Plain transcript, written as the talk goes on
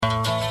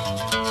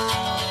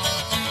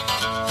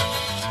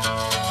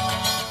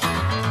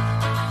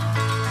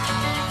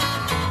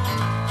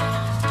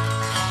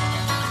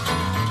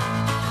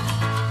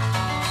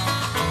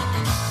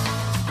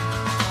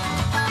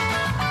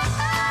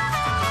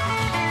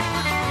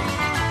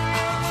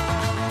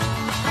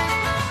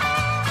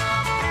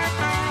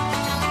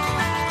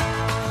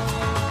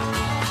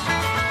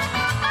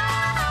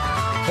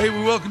Hey,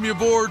 we welcome you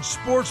aboard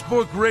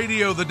Sportsbook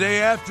Radio the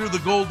day after the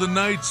Golden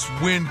Knights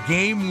win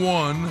Game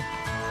 1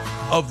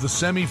 of the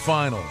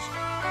semifinals.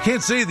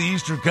 Can't say the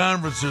Eastern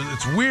Conference,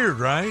 it's weird,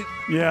 right?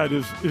 Yeah, it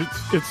is.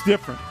 It's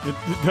different. It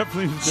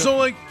definitely is different.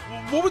 So,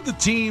 what would the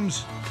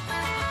teams...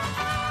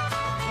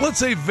 Let's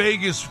say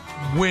Vegas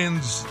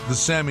wins the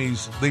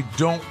semis, they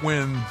don't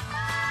win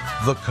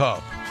the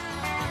Cup.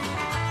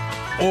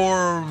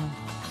 Or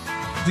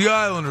the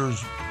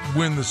Islanders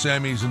win the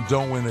semis and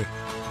don't win it.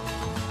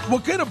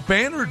 What kind of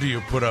banner do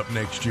you put up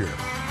next year?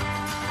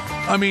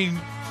 I mean,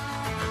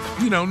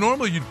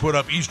 normally you'd put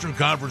up Eastern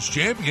Conference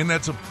champion.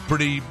 That's a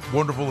pretty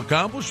wonderful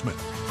accomplishment.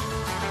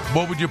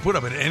 What would you put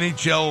up? An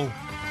NHL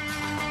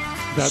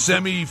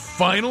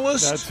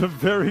semi-finalist? That's a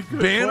very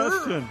good banner?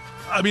 question.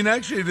 I mean,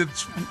 actually,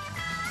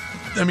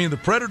 the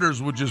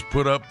Predators would just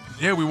put up,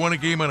 we won a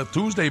game on a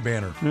Tuesday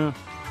banner. Yeah.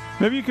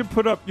 Maybe you could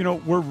put up,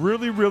 we're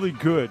really, really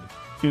good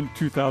in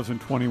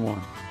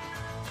 2021.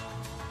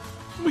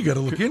 We got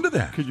to look into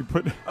that. Could you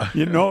put?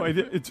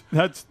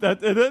 That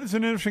is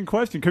an interesting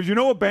question because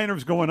a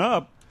banner's going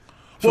up.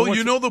 So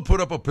they'll put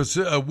up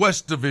a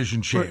West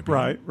Division champion.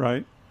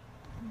 Right.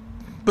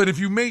 But if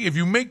you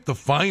make the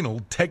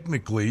final,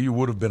 technically you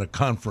would have been a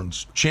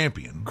conference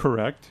champion.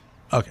 Correct.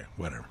 Okay,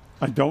 whatever.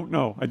 I don't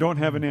know. I don't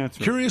have an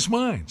answer. Curious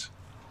minds.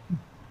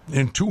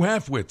 And two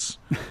half-wits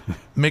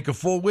make a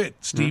full wit.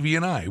 Stevie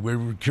and I.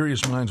 We're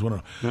curious minds.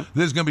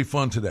 This is going to be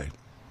fun today.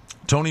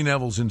 Tony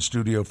Neville's in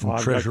studio from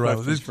Treasure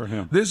Island.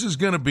 This is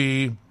going to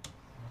be... Do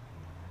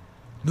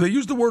they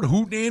use the word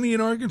hootenanny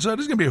in Arkansas?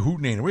 This is going to be a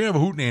hootenanny. We're going to have a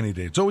hootenanny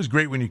day. It's always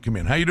great when you come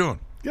in. How you doing?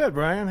 Good,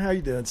 Brian. How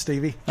you doing,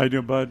 Stevie? How you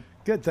doing, bud?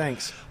 Good,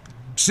 thanks.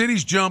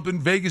 City's jumping.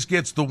 Vegas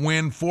gets the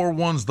win.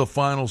 4-1's the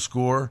final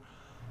score.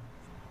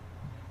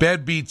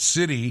 Bad beats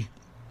City.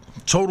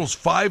 Totals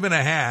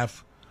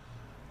 5.5.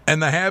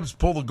 And the Habs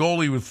pull the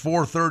goalie with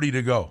 4:30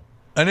 to go.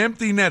 An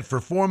empty net for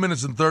 4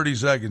 minutes and 30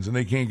 seconds, and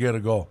they can't get a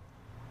goal.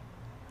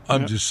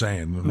 I'm just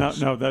saying.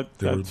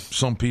 There were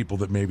some people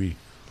that maybe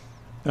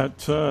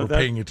were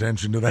paying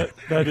attention to that.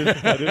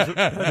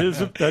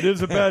 That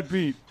is a bad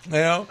beat.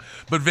 Yeah,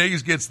 but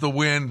Vegas gets the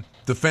win.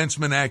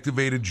 Defenseman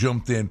activated,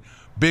 jumped in.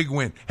 Big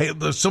win. Hey,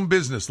 there's some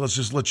business. Let's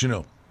just let you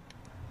know.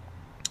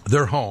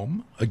 They're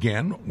home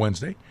again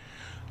Wednesday.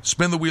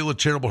 Spin the wheel at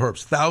Terrible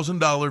Herbs. $1,000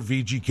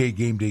 VGK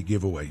game day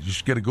giveaway. You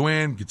just got to go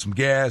in, get some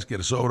gas, get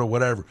a soda,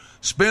 whatever.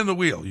 Spin the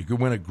wheel. You can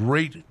win a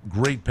great,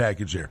 great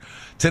package there.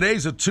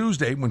 Today's a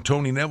Tuesday when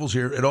Tony Neville's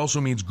here. It also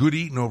means good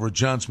eating over at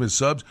John Smith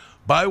Subs.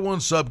 Buy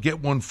one sub,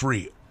 get one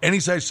free. Any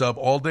size sub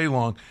all day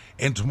long.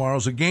 And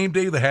tomorrow's a game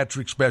day, the hat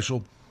trick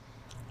special.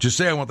 Just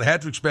say I want the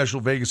hat trick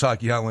special, Vegas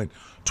Hockey Hotline.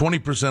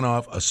 20%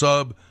 off, a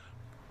sub,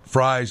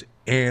 fries,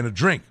 and a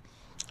drink.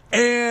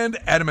 And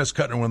Adam S.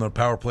 Kuttner won the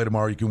power play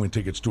tomorrow. You can win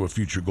tickets to a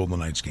future Golden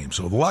Knights game.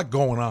 So a lot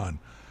going on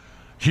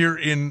here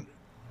in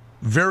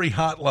very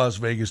hot Las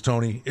Vegas,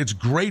 Tony. It's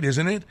great,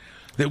 isn't it,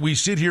 that we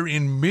sit here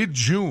in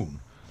mid-June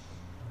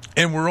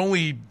and we're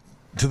only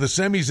to the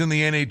semis in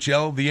the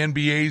NHL, the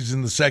NBA's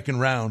in the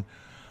second round.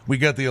 We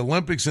got the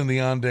Olympics in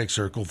the on-deck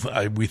circle,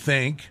 we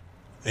think,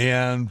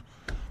 and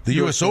the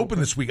U.S. Open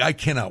this week. I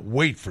cannot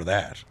wait for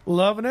that.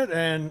 Loving it.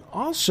 And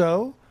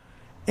also,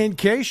 in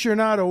case you're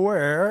not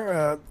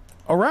aware...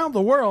 around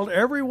the world,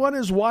 everyone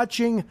is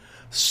watching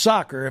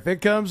soccer. If it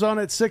comes on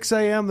at 6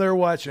 a.m., they're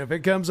watching. If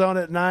it comes on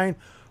at 9,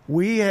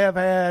 we have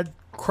had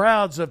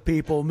crowds of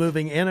people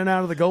moving in and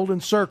out of the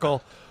Golden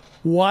Circle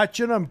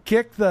watching them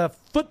kick the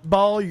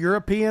football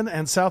European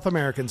and South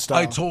American style.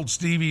 I told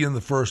Stevie in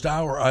the first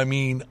hour,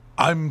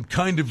 I'm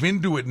kind of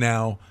into it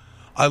now.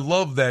 I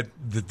love that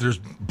there's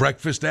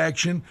breakfast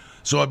action.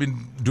 So I've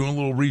been doing a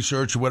little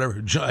research or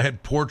whatever. I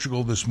had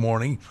Portugal this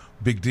morning.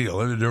 Big deal.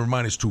 They were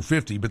minus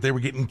 250, but they were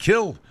getting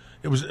killed.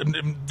 It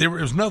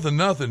was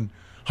nothing.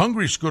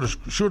 Hungary should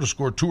have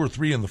scored 2 or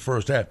 3 in the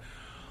first half.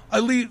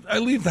 I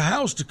leave the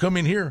house to come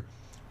in here.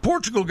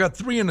 Portugal got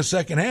 3 in the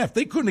second half.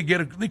 They couldn't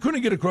get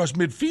across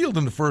midfield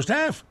in the first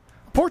half.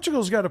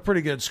 Portugal's got a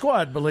pretty good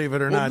squad, believe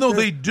it or not. No,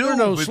 they do. They're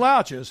no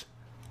slouches.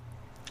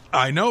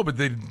 I know, but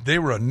they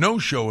were a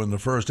no-show in the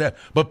first half.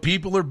 But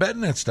people are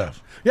betting that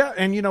stuff. Yeah,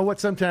 and you know what?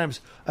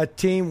 Sometimes a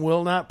team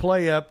will not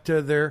play up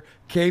to their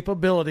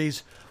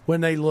capabilities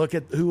when they look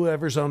at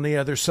whoever's on the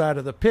other side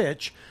of the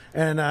pitch.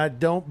 And I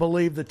don't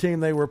believe the team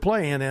they were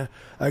playing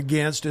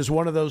against is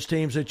one of those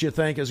teams that you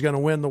think is going to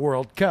win the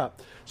World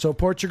Cup. So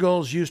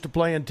Portugal's used to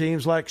playing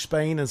teams like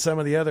Spain and some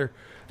of the other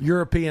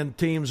European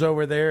teams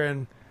over there,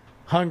 and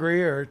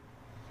Hungary or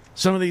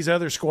some of these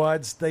other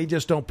squads, they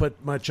just don't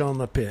put much on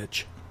the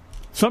pitch.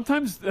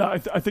 Sometimes I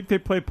think they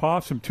play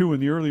possum, too, in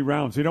the early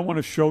rounds. They don't want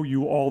to show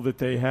you all that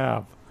they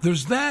have.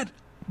 There's that,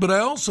 but I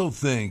also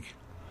think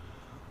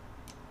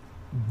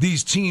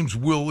these teams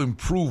will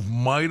improve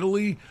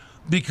mightily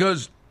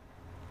because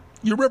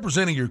you're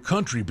representing your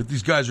country, but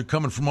these guys are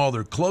coming from all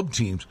their club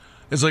teams.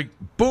 It's like,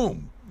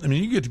 boom. I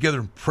mean, you get together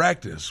and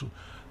practice.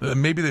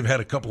 Maybe they've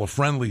had a couple of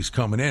friendlies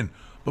coming in,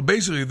 but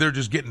basically they're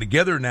just getting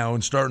together now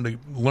and starting to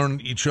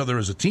learn each other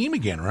as a team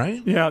again,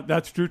 right? Yeah,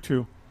 that's true,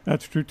 too.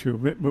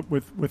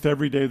 With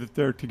every day that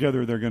they're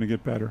together, they're going to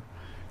get better.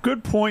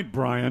 Good point,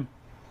 Brian.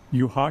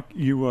 You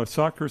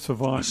soccer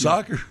savant.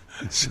 Soccer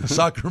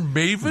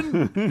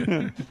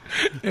maven?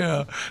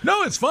 Yeah.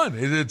 No, it's fun.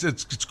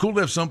 It's cool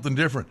to have something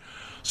different.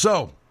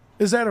 So,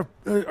 is that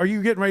are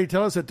you getting ready to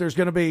tell us that there's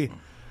going to be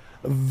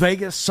a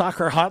Vegas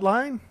soccer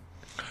hotline?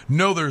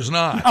 No, there's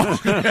not.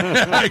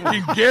 I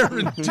can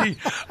guarantee.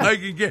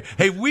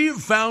 Hey, we've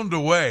found a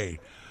way.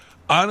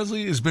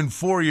 Honestly, it's been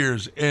 4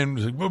 years,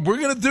 and we're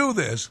going to do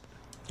this.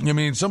 I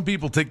mean, some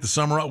people take the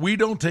summer off. We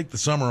don't take the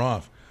summer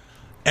off.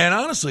 And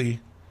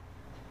honestly,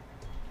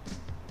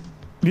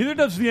 neither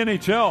does the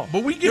NHL.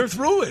 But we get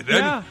through it.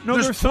 Yeah,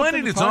 there's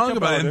plenty to talk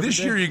about. And this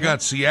year you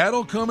got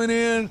Seattle coming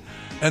in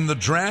and the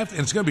draft,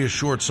 and it's going to be a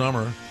short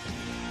summer.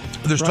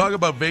 There's talk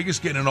about Vegas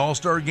getting an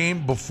all-star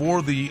game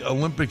before the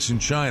Olympics in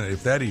China,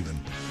 if that even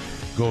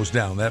goes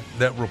down.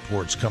 That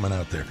report's coming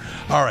out there.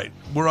 All right,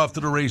 we're off to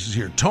the races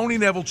here. Tony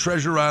Neville,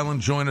 Treasure Island,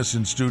 join us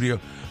in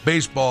studio.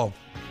 Baseball,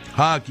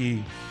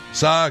 hockey,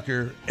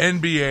 soccer,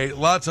 NBA,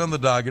 lots on the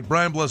docket.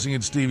 Brian Blessing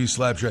and Stevie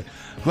Slapshot.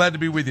 Glad to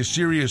be with you.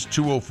 Sirius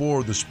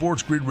 204, the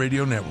Sports Grid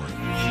Radio Network.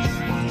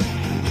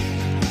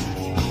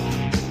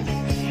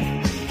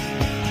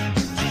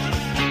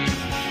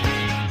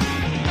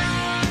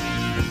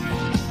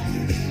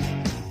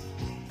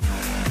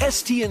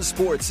 STN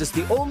Sports is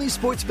the only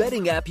sports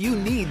betting app you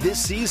need this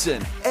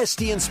season.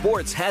 STN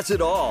Sports has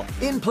it all.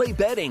 In-play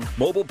betting,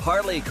 mobile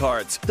parlay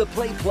cards, the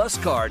Play Plus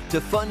card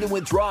to fund and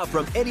withdraw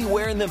from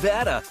anywhere in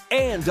Nevada,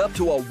 and up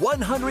to a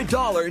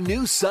 $100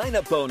 new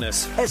sign-up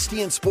bonus.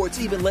 STN Sports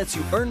even lets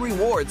you earn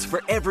rewards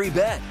for every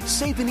bet.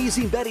 Safe and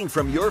easy betting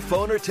from your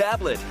phone or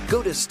tablet.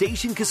 Go to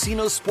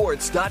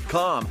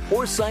stationcasinosports.com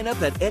or sign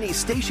up at any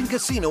Station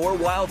Casino or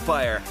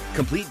Wildfire.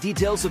 Complete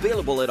details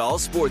available at all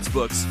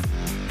sportsbooks.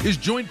 Is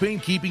joint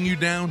pain keeping you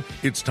down?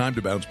 It's time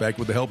to bounce back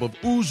with the help of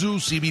Uzu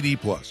CBD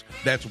Plus.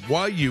 That's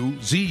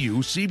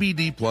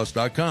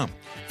YUZUCBDPlus.com.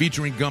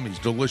 Featuring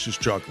gummies, delicious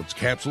chocolates,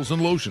 capsules,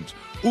 and lotions,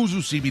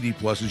 Uzu CBD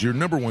Plus is your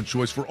 #1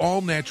 choice for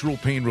all natural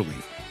pain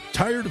relief.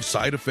 Tired of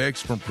side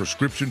effects from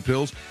prescription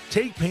pills?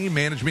 Take pain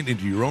management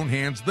into your own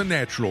hands the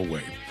natural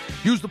way.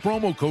 Use the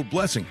promo code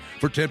BLESSING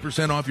for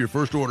 10% off your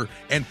first order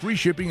and free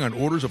shipping on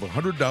orders of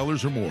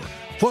 $100 or more.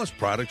 Plus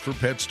products for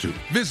pets too.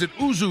 Visit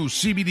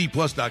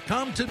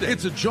UzuCBDPlus.com today.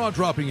 It's a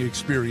jaw-dropping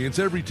experience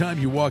every time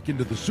you walk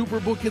into the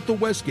Superbook at the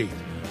Westgate.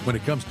 When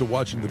it comes to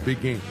watching the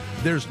big game,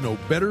 there's no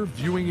better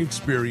viewing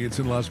experience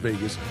in Las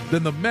Vegas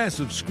than the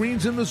massive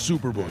screens in the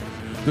Superbook.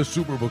 The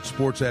Superbook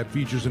Sports app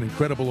features an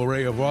incredible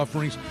array of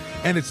offerings,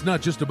 and it's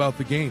not just about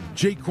the game.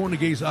 Jake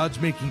Cornegay's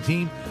odds-making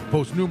team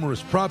posts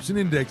numerous props and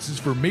indexes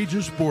for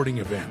major sporting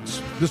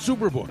events. The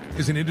Superbook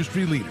is an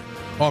industry leader,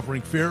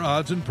 offering fair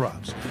odds and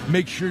props.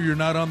 Make sure you're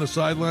not on the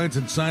sidelines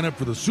and sign up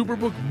for the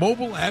Superbook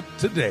mobile app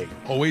today.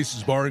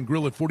 Oasis Bar and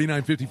Grill at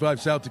 4955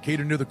 South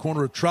Decatur near the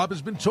corner of Trop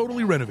has been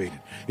totally renovated.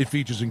 It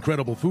features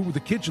incredible food with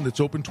a kitchen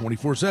that's open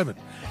 24/7.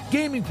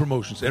 Gaming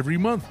promotions every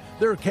month.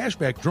 There are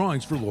cashback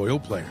drawings for loyal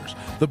players.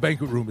 The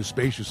banquet room is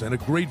spacious and a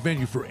great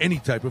venue for any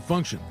type of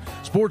function.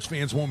 Sports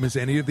fans won't miss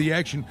any of the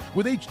action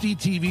with HD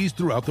TVs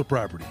throughout the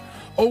property.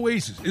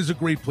 Oasis is a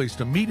great place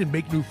to meet and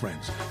make new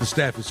friends. The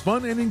staff is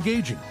fun and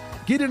engaging.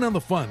 Get in on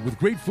the fun with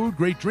great food,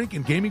 great drink,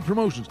 and gaming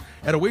promotions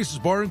at Oasis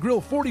Bar and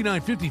Grill,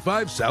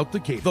 4955 South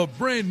Decatur. The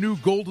brand new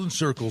Golden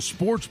Circle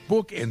Sports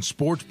Book and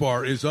Sports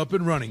Bar is up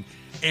and running,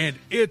 and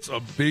it's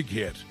a big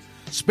hit.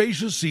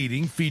 Spacious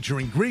seating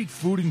featuring great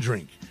food and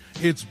drink.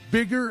 It's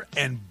bigger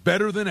and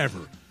better than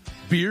ever.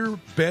 Beer,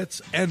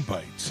 bets, and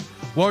bites.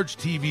 Large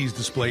TVs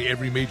display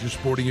every major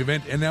sporting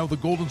event, and now the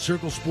Golden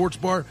Circle Sports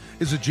Bar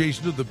is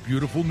adjacent to the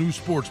beautiful new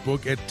sports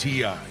book at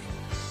TI.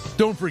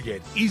 Don't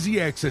forget, easy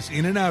access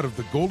in and out of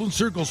the Golden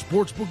Circle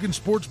Sportsbook and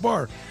Sports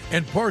Bar,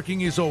 and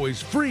parking is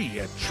always free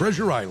at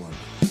Treasure Island.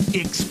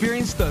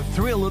 Experience the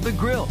thrill of the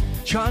grill.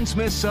 John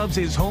Smith Subs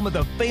is home of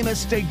the famous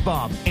steak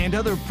bomb and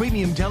other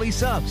premium deli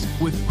subs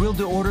with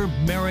grilled-to-order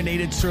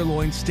marinated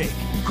sirloin steak,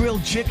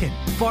 grilled chicken,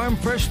 farm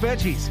fresh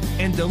veggies,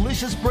 and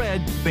delicious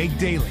bread baked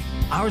daily.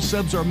 Our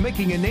subs are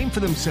making a name for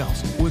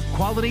themselves with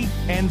quality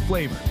and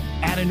flavor.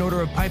 Add an order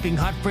of piping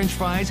hot French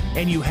fries,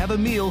 and you have a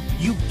meal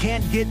you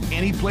can't get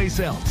anyplace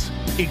else.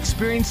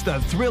 Experience the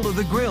thrill of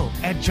the grill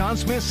at John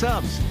Smith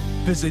Subs.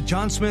 Visit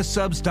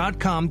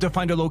johnsmithsubs.com to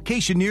find a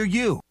location near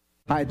you.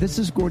 Hi, this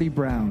is Gordy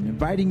Brown,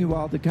 inviting you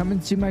all to come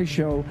and see my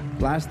show,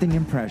 Lasting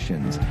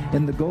Impressions,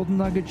 in the Golden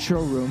Nugget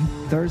Showroom,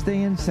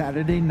 Thursday and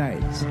Saturday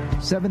nights,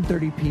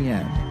 7:30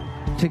 p.m.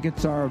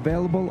 Tickets are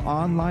available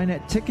online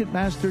at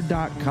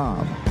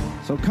Ticketmaster.com.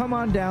 So come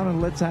on down and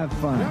let's have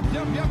fun.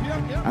 Yep.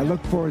 I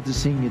look forward to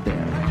seeing you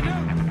there.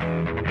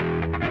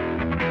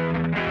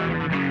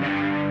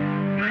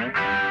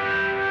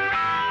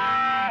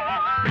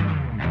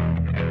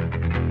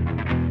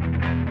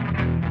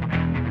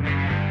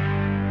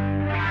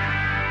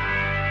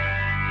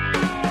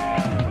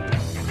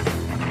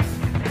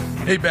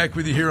 Hey, back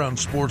with you here on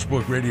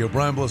Sportsbook Radio.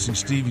 Brian Blessing,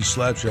 Stevie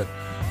Slapshot,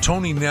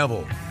 Tony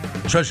Neville,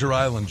 Treasure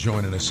Island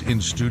joining us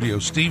in studio.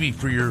 Stevie,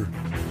 for your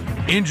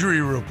injury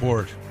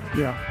report.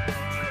 Yeah.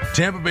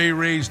 Tampa Bay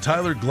Rays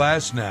Tyler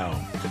Glasnow.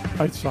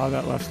 I saw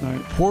that last night.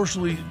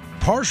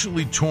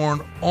 partially torn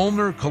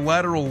ulnar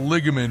collateral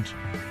ligament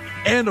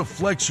and a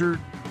flexor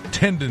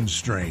tendon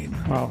strain.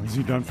 Wow, is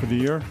he done for the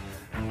year?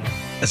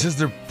 It says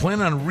they're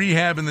planning on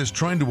rehabbing this,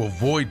 trying to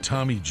avoid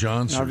Tommy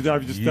John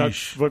surgery.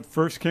 That's what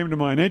first came to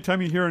mind.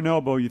 Anytime you hear an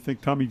elbow, you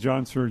think Tommy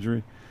John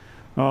surgery.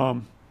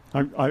 I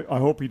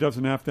hope he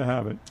doesn't have to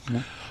have it.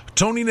 Yeah.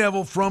 Tony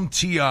Neville from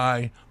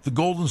TI, the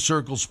Golden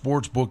Circle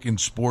Sportsbook and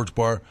Sports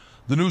Bar,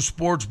 the new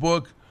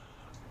sportsbook,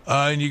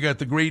 and you got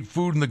the great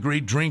food and the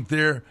great drink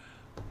there.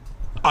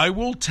 I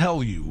will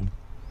tell you,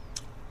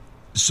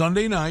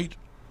 Sunday night,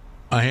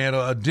 I had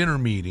a dinner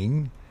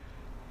meeting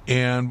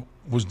and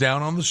was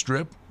down on the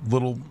Strip,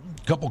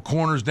 couple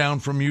corners down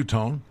from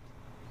Utone.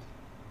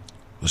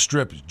 The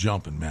Strip is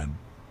jumping, man.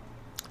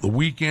 The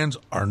weekends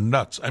are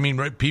nuts. I mean,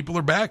 right? People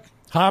are back.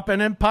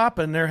 Hopping and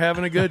popping. They're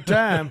having a good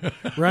time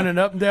running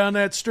up and down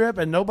that Strip,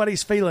 and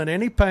nobody's feeling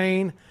any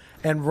pain.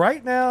 And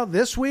right now,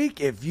 this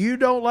week, if you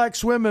don't like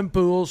swimming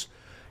pools,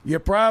 you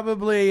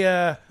probably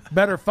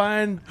better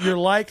find your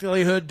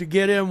likelihood to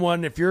get in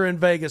one if you're in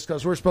Vegas,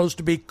 because we're supposed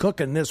to be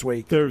cooking this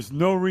week. There's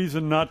no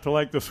reason not to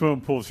like the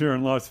swimming pools here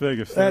in Las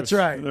Vegas. That's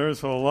right.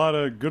 There's a lot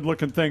of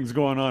good-looking things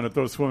going on at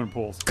those swimming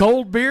pools.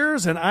 Cold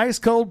beers and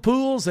ice-cold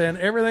pools, and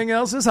everything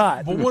else is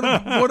hot. But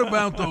what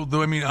about,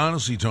 though, I mean,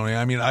 honestly, Tony,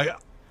 I mean, I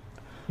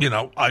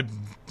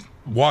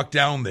walked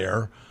down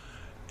there,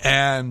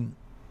 and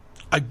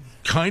I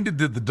kind of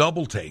did the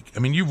double take. I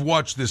mean, you've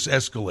watched this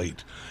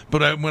escalate,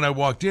 but when I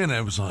walked in, I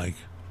was like,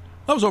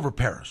 I was over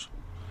Paris.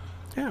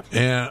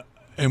 Yeah.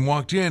 And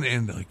walked in,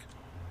 and like,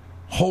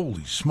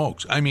 holy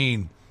smokes. I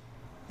mean,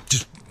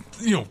 just,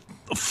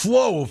 a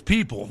flow of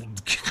people,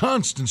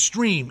 constant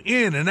stream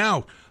in and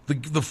out.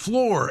 The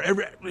floor,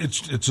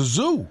 it's a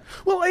zoo.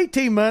 Well,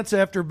 18 months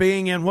after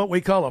being in what we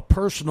call a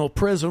personal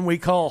prison, we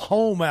call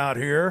home out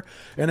here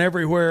and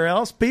everywhere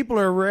else, people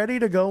are ready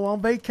to go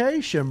on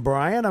vacation,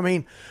 Brian. I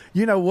mean,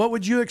 what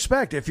would you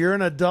expect? If you're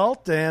an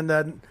adult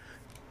and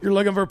you're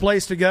looking for a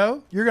place to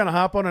go, you're going to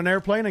hop on an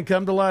airplane and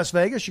come to Las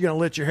Vegas. You're going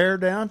to let your hair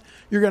down.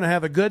 You're going to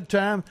have a good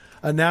time.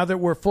 Now that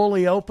we're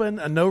fully open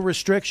and no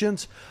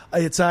restrictions,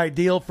 it's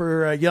ideal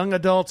for young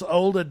adults,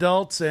 old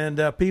adults,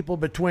 and people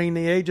between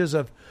the ages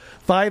of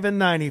 5 and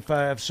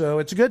 95. So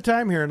it's a good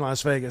time here in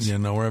Las Vegas. Yeah,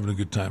 no, we're having a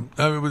good time.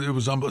 It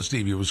was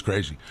Stevie, it was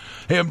crazy.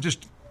 Hey,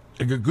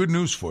 I got good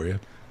news for you.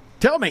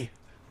 Tell me.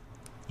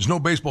 There's no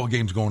baseball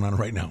games going on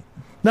right now.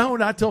 No,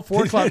 not till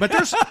 4 o'clock. But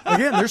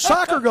there's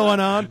soccer going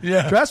on.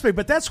 Yeah. Trust me.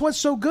 But that's what's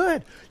so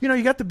good.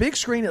 You got the big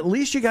screen. At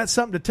least you got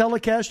something to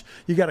telecast.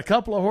 You got a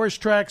couple of horse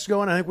tracks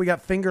going. I think we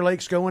got Finger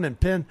Lakes going and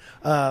Penn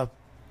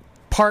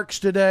Parks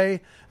today.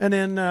 And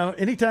then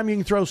anytime you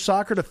can throw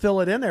soccer to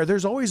fill it in there,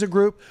 there's always a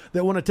group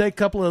that want to take a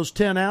couple of those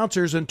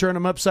 10-ounces and turn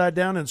them upside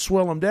down and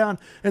swill them down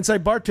and say,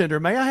 bartender,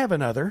 may I have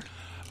another?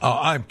 Oh,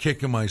 I'm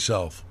kicking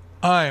myself.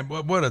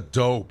 What a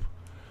dope.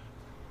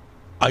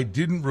 I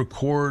didn't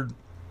record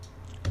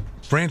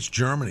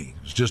France-Germany.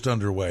 It's just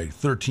underway.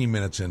 13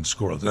 minutes in,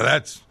 scoreless. Now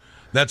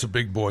that's a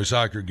big boy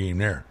soccer game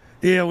there.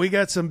 Yeah, we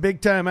got some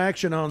big-time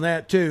action on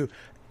that, too.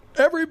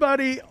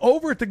 Everybody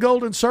over at the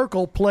Golden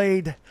Circle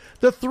played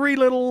the three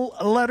little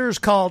letters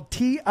called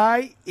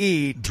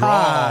T-I-E.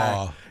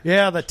 Draw.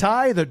 Yeah, the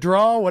tie, the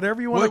draw,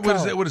 whatever you want to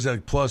call it. What is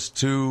that,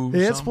 +2?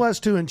 It's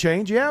 +2 and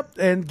change, yep.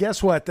 And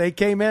guess what? They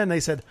came in, they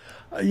said,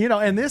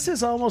 and this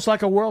is almost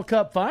like a World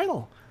Cup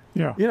final.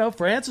 Yeah.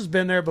 France has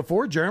been there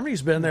before.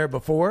 Germany's been there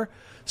before.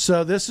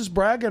 So this is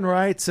bragging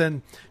rights.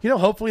 And,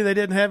 hopefully they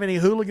didn't have any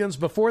hooligans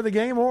before the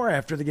game or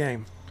after the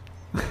game.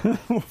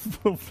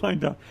 We'll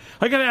find out.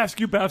 I got to ask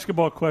you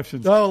basketball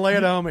questions. Oh, lay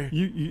it on me.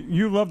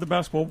 You love the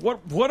basketball.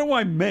 What do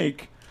I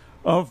make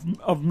of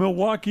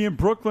Milwaukee and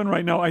Brooklyn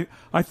right now?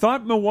 I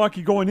thought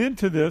Milwaukee going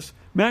into this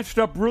matched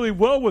up really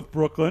well with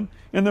Brooklyn,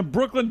 and then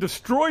Brooklyn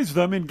destroys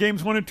them in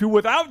games 1 and 2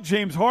 without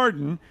James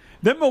Harden.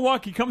 Then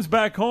Milwaukee comes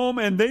back home,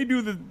 and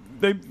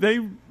they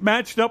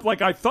matched up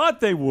like I thought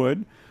they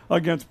would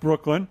against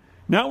Brooklyn.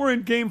 Now we're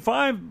in Game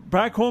 5,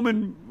 back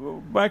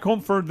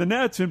home for the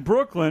Nets in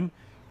Brooklyn.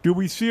 Do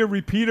we see a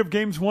repeat of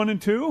Games 1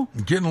 and 2?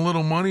 Getting a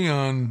little money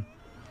on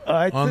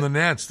the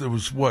Nets. There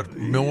was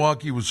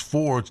Milwaukee was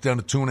 4. It's down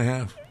to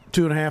 2.5.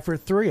 2.5 or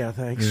 3, I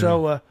think. Yeah.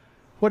 So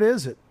what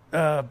is it?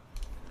 Where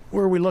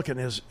are we looking?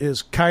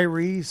 Is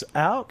Kyrie's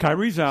out?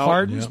 Kyrie's out.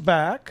 Harden's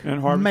back. And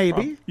Harden's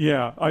maybe.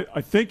 Yeah, I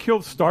think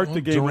he'll start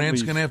the game.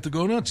 Durant's going to have to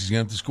go nuts. He's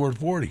going to have to score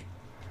 40.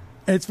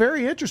 It's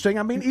very interesting.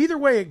 I mean, either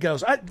way it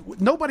goes,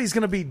 nobody's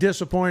going to be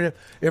disappointed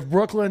if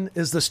Brooklyn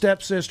is the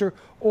stepsister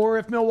or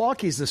if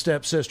Milwaukee's the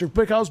stepsister,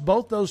 because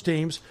both those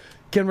teams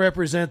can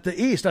represent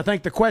the East. I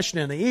think the question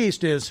in the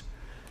East is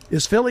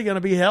Philly going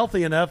to be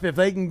healthy enough if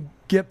they can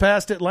get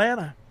past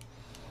Atlanta?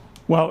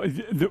 Well,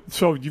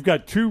 so you've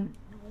got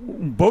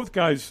both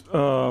guys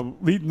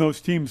leading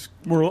those teams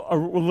were a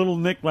little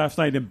nicked last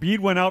night. Embiid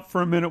went out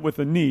for a minute with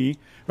a knee,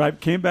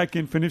 right? Came back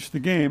in, finished the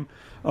game.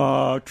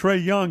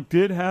 Trae Young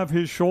did have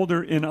his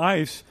shoulder in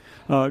ice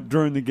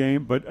during the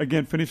game, but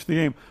again, finished the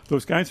game.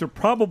 Those guys are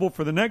probable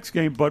for the next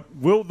game, but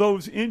will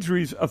those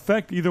injuries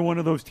affect either one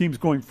of those teams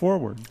going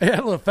forward?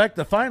 It'll affect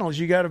the finals.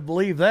 You got to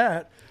believe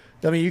that.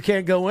 I mean, you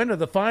can't go into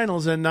the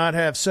finals and not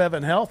have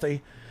 7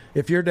 healthy.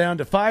 If you're down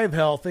to 5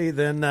 healthy,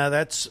 then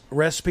that's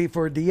recipe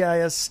for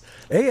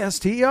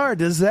DISASTR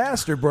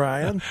disaster,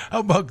 Brian.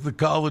 How about the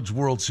College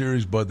World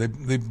Series, bud?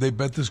 They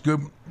bet this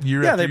good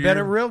year Yeah, after they bet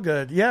year? it real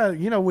good. Yeah,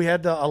 we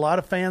had a lot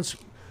of fans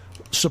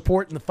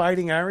supporting the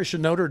Fighting Irish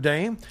in Notre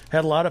Dame.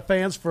 Had a lot of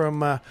fans from,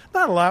 not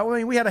a lot, I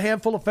mean, we had a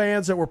handful of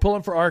fans that were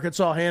pulling for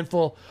Arkansas, a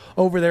handful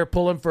over there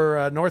pulling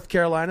for North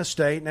Carolina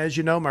State. And as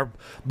you know, my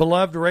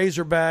beloved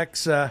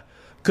Razorbacks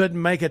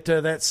couldn't make it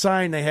to that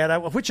sign they had,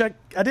 which I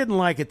didn't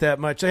like it that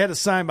much. They had a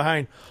sign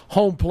behind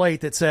home plate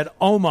that said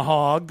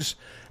Omahogs,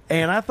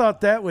 and I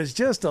thought that was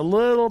just a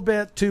little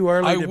bit too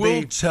early to be. I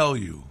will tell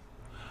you,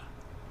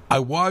 I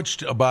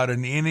watched about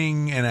an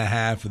inning and a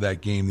half of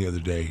that game the other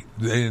day,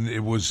 and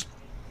it was,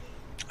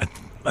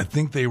 I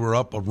think they were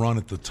up a run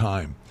at the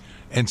time.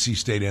 NC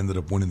State ended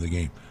up winning the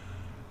game.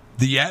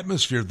 The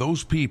atmosphere,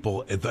 those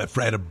people at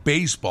a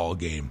baseball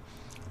game,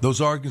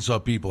 those Arkansas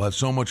people have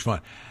so much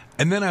fun.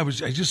 And then I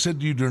just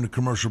said to you during the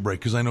commercial break,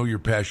 because I know your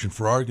passion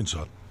for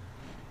Arkansas.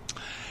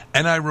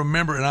 And I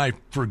remember, and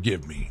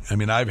forgive me, I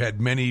mean, I've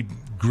had many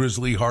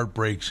grisly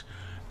heartbreaks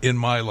in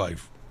my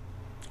life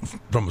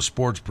from a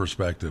sports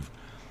perspective.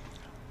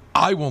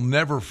 I will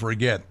never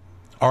forget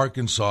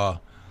Arkansas.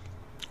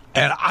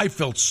 And I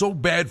felt so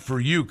bad for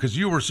you because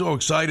you were so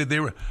excited.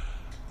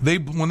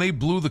 When they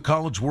blew the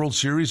College World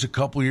Series a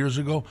couple years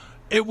ago,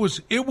 that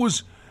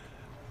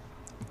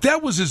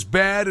was as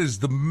bad as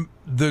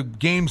the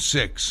Game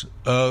 6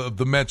 of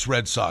the Mets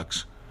Red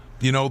Sox.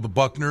 You know, the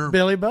Buckner.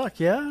 Billy Buck,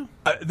 yeah.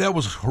 That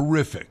was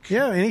horrific.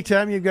 Yeah,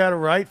 anytime you've got a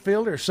right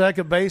fielder,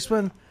 second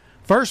baseman,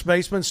 first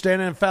baseman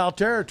standing in foul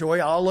territory,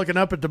 all looking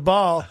up at the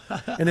ball,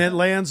 and it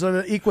lands on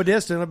an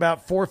equidistant,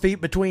 about 4 feet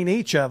between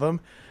each of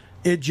them,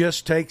 it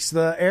just takes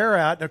the air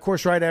out. And, of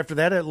course, right after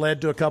that, it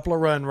led to a couple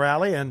of run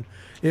rally, and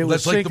it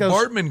was like the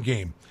Bartman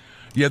game.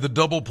 Yeah, the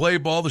double play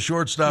ball, the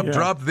shortstop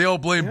dropped. They all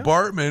blame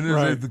Bartman.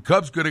 Right. The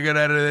Cubs could have got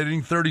out of that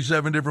inning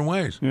 37 different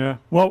ways. Yeah.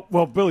 Well,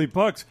 Billy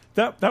Bucks,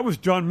 that was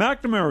John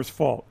McNamara's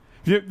fault.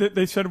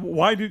 They said,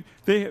 why did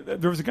they?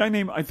 There was a guy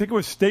named, I think it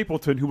was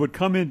Stapleton, who would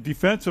come in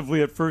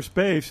defensively at first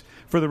base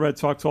for the Red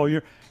Sox all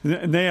year.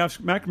 And they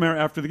asked McNamara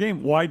after the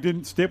game, why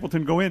didn't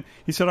Stapleton go in?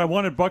 He said, I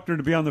wanted Buckner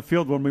to be on the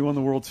field when we won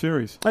the World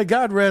Series. Hey,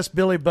 God rest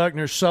Billy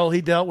Buckner's soul.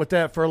 He dealt with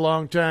that for a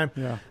long time.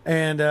 Yeah.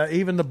 And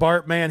even the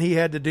Bart man, he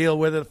had to deal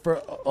with it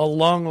for a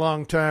long,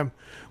 long time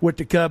with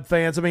the Cub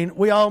fans. I mean,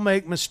 we all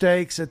make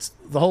mistakes.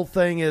 The whole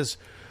thing is,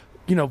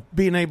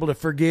 being able to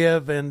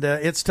forgive. And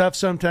it's tough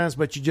sometimes,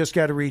 but you just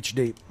got to reach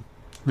deep.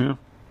 Yeah.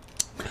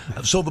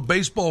 So the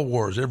baseball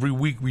wars, every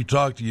week we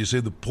talk to you,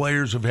 say the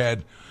players have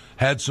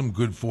had some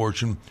good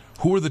fortune.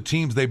 Who are the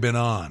teams they've been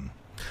on?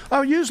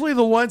 Oh, usually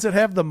the ones that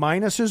have the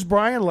minuses,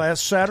 Brian.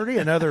 Last Saturday,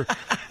 another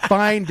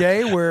fine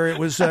day where it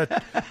was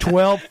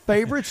 12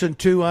 favorites and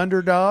 2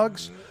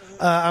 underdogs.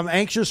 I'm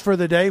anxious for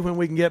the day when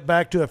we can get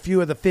back to a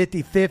few of the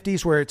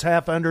 50-50s where it's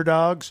half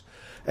underdogs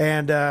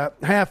and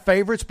half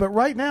favorites. But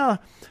right now,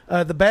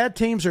 the bad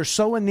teams are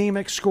so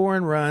anemic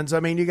scoring runs. I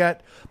mean, you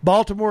got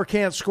Baltimore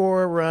can't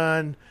score a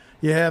run.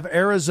 You have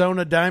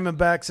Arizona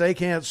Diamondbacks. They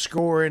can't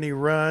score any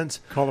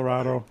runs.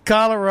 Colorado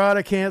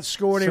can't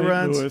score any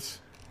runs.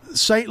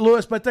 St.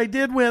 Louis, but they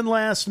did win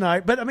last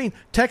night. But, I mean,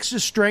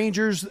 Texas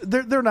Rangers,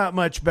 they're not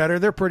much better.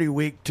 They're pretty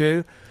weak,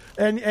 too.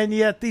 And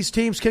yet these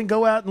teams can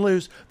go out and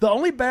lose. The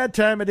only bad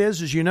time it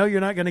is you're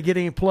not going to get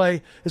any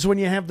play is when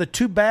you have the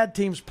 2 bad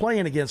teams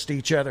playing against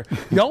each other.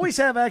 You always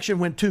have action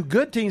when 2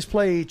 good teams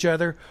play each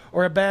other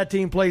or a bad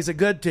team plays a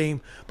good team.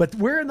 But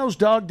we're in those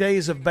dog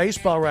days of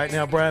baseball right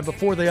now, Brian,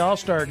 before the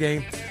All-Star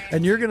game,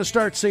 and you're going to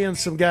start seeing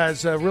some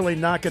guys really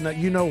knocking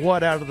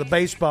out of the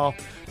baseball,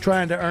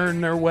 trying to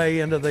earn their way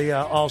into the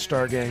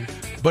All-Star game.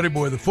 Buddy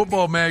boy, the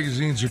football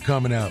magazines are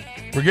coming out.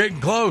 We're getting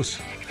close.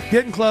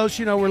 Getting close.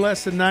 We're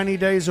less than 90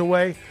 days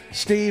away.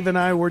 Steve and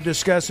I were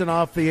discussing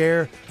off the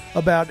air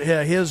about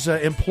his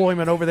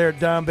employment over there at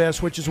Don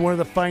Best, which is one of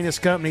the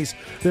finest companies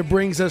that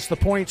brings us the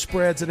point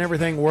spreads and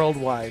everything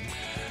worldwide.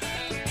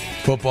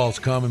 Football's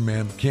coming,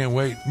 man. Can't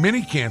wait.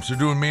 Mini camps. They're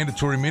doing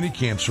mandatory mini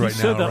camps right now.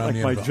 You said that around like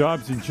the my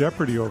job's in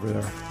jeopardy over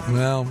there.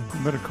 Well,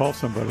 You better call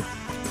somebody.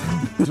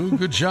 do a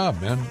good job,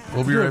 man.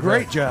 We'll be Do right a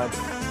great back. job.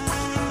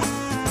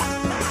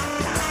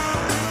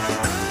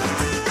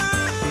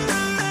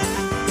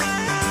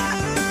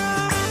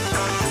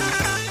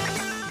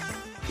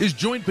 Is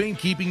joint pain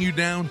keeping you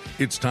down?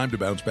 It's time to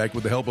bounce back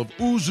with the help of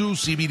Uzu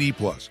CBD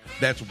Plus.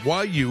 That's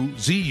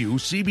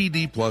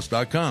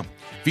YUZUCBDplus.com.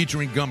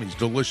 Featuring gummies,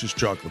 delicious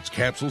chocolates,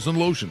 capsules, and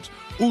lotions,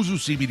 Uzu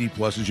CBD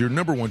Plus is your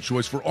 #1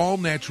 choice for all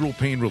natural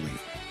pain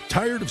relief.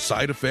 Tired of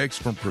side effects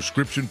from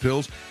prescription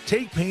pills?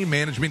 Take pain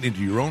management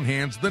into your own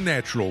hands the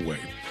natural way.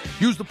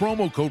 Use the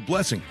promo code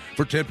BLESSING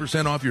for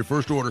 10% off your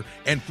first order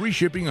and free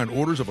shipping on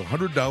orders of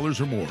 $100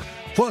 or more.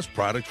 Plus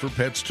products for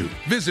pets too.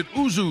 Visit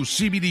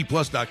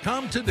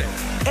UzuCBDPlus.com today.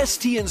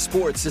 STN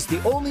Sports is the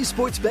only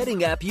sports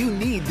betting app you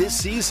need this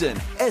season.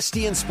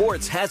 STN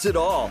Sports has it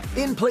all.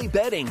 In-play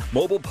betting,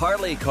 mobile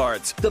parlay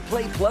cards, the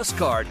Play Plus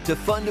card to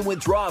fund and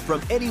withdraw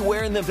from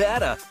anywhere in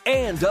Nevada,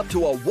 and up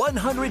to a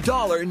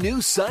 $100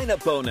 new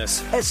sign-up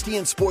bonus.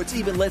 STN Sports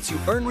even lets you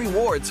earn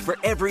rewards for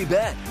every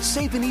bet.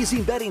 Safe and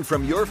easy betting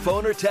from your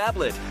phone or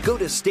tablet. Go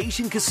to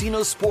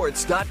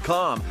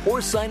StationCasinoSports.com or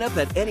sign up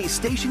at any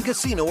Station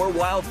Casino or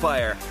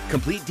Wildfire.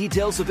 Complete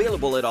details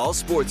available at all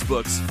sports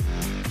books.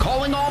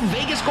 Calling all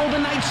Vegas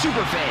Golden Knights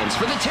superfans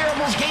for the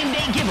Terribles Game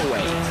Day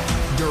giveaway.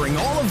 During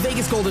all of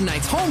Vegas Golden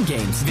Knights home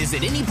games,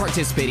 visit any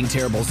participating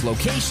Terribles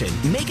location,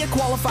 make a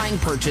qualifying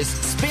purchase,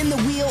 spin the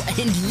wheel,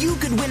 and you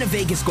could win a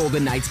Vegas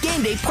Golden Knights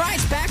Game Day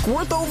prize pack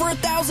worth over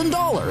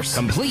 $1,000.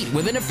 Complete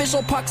with an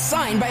official puck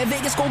signed by a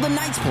Vegas Golden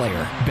Knights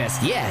player.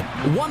 Best yet,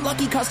 one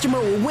lucky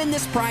customer will win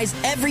this prize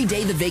every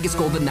day the Vegas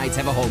Golden Knights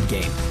have a home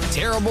game.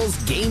 Terribles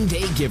Game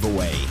Day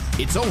giveaway.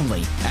 It's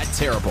only at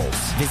Terribles.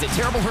 Visit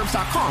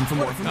TerribleHerbs.com for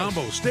more information.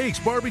 Combos, steaks,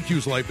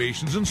 barbecues,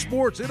 libations, and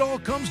sports. It all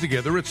comes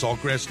together at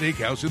Saltgrass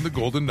Steakhouse in the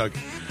Golden Nugget.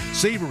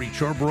 Savory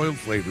charbroiled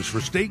flavors for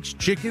steaks,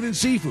 chicken, and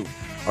seafood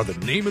are the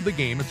name of the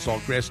game at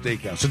Saltgrass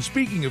Steakhouse. And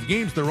speaking of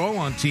games, they're all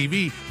on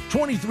TV.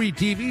 23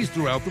 TVs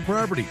throughout the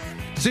property.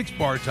 6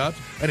 bar tops,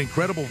 an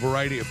incredible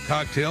variety of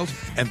cocktails,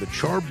 and the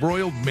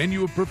charbroiled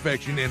menu of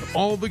perfection, and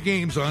all the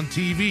games on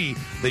TV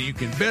that you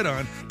can bet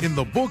on in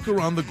the book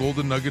or on the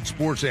Golden Nugget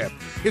Sports app.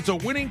 It's a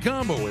winning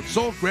combo at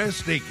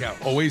Saltgrass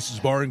Steakhouse. Oasis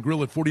Bar and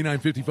Grill at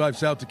 4955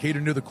 South Decatur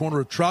near the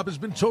corner of Trop has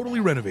been totally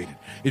renovated.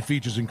 It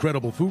features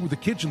incredible food with a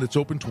kitchen that's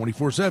open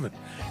 24/7.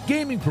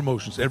 Gaming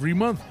promotions every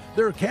month.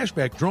 There are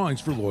cashback drawings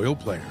for loyal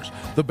players.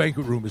 The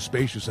banquet room is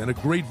spacious and a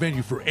great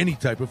venue for any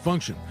type of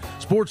function.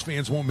 Sports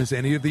fans won't miss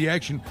any of the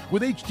action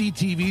with HD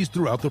TVs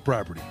throughout the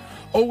property.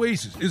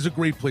 Oasis is a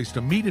great place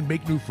to meet and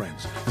make new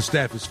friends. The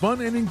staff is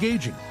fun and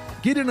engaging.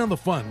 Get in on the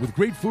fun with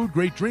great food,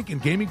 great drink,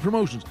 and gaming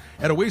promotions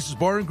at Oasis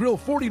Bar and Grill,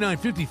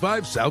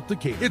 4955 South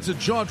Decatur. It's a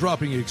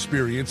jaw-dropping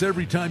experience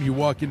every time you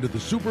walk into the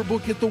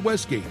Superbook at the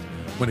Westgate.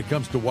 When it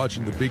comes to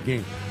watching the big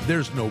game,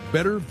 there's no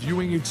better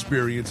viewing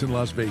experience in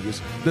Las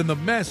Vegas than the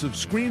massive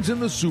screens in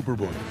the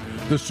Superbook.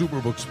 The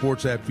Superbook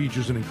Sports app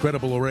features an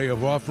incredible array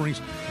of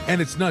offerings,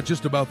 and it's not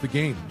just about the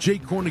game.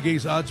 Jake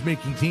Cornegay's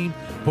odds-making team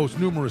posts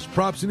numerous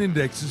props and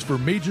indexes for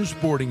major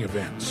sporting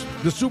events.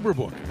 The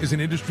Superbook is an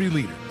industry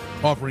leader,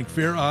 offering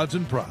fair odds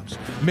and props.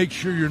 Make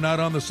sure you're not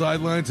on the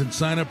sidelines and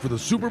sign up for the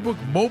Superbook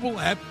mobile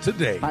app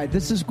today. Hi,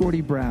 this is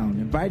Gordy Brown,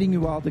 inviting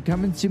you all to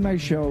come and see my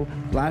show,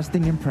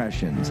 Lasting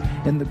Impressions,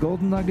 in the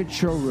Golden Nugget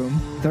Showroom,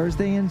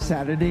 Thursday and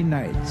Saturday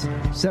nights,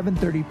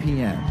 7:30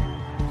 p.m.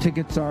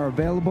 Tickets are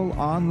available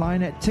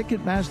online at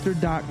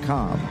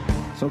Ticketmaster.com.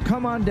 So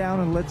come on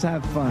down and let's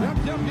have fun.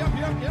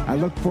 I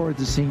look forward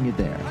to seeing you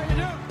there.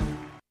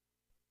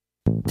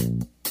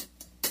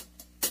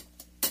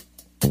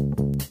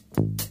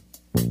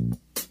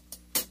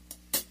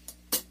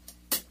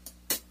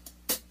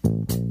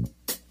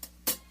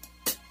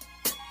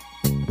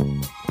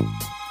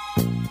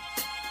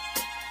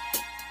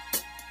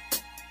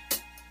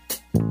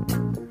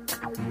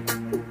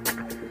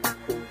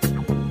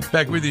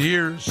 Back with you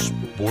here,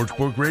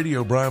 Sportsbook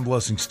Radio. Brian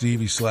Blessing,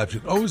 Stevie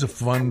Slapshot. Always a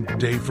fun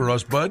day for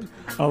us, bud.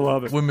 I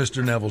love it. When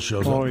Mr. Neville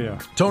shows up. Oh, yeah.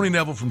 Tony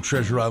Neville from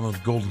Treasure Island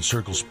Golden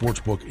Circle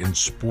Sportsbook and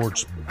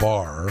Sports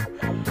Bar.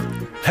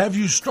 Have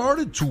you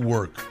started to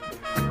work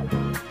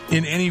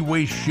in any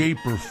way, shape,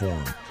 or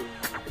form,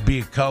 be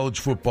it college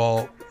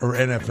football or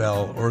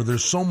NFL, or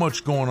there's so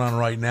much going on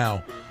right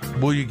now,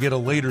 will you get a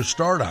later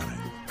start on it?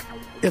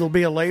 It'll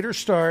be a later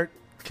start,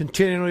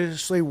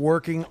 continuously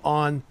working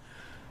on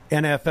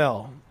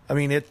NFL. I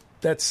mean,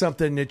 that's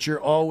something that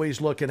you're always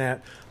looking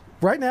at.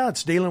 Right now,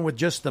 it's dealing with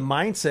just the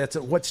mindsets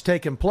of what's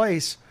taking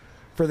place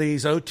for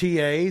these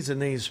OTAs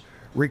and these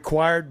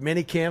required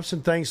mini camps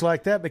and things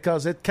like that,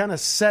 because it kind of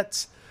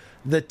sets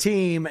the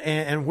team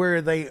and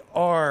where they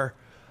are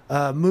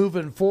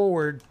moving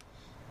forward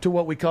to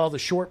what we call the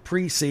short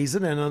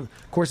preseason. And, of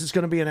course, it's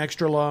going to be an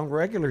extra long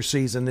regular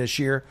season this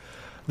year.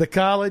 The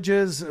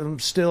colleges,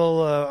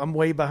 I'm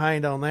way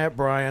behind on that,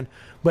 Brian.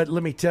 But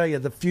let me tell you,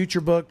 the future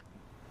book,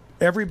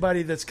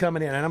 everybody that's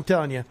coming in, and I'm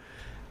telling you,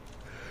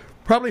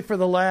 probably for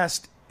the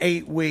last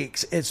 8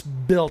 weeks, it's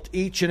built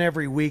each and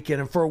every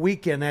weekend. And for a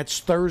weekend, that's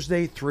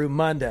Thursday through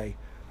Monday.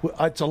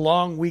 It's a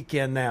long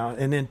weekend now.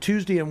 And then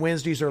Tuesday and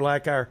Wednesdays are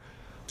like our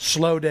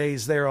slow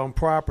days there on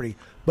property.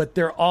 But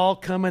they're all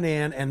coming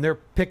in, and they're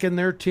picking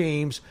their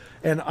teams,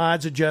 and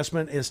odds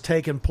adjustment is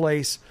taking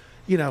place,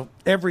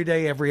 every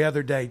day, every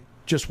other day,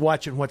 just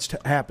watching what's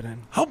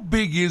happening. How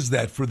big is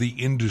that for the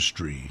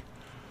industry?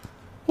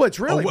 Well, it's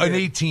really an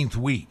big. 18th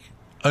week.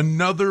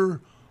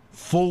 Another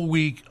full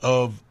week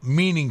of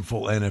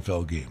meaningful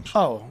NFL games.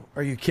 Oh,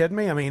 are you kidding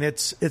me? I mean,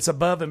 it's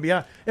above and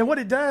beyond. And what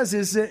it does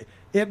is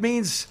it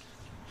means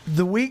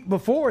the week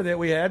before that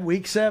we had,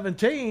 week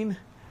 17,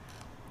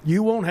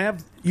 you won't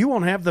have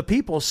the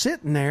people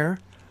sitting there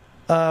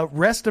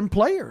resting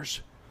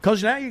players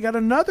because now you got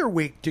another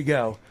week to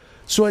go.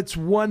 So it's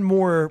one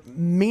more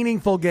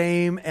meaningful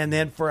game, and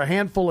then for a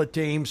handful of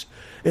teams,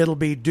 it'll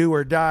be do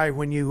or die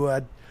when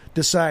you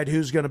decide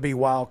who's going to be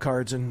wild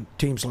cards and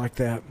teams like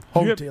that.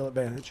 Home field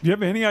advantage. Do you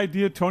have any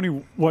idea, Tony,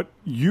 what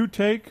you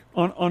take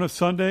on a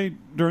Sunday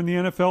during the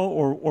NFL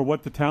or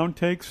what the town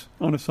takes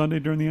on a Sunday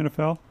during the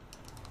NFL?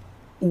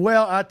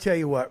 Well, I'll tell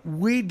you what.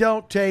 We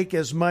don't take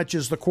as much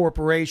as the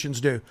corporations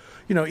do.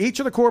 You know, each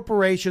of the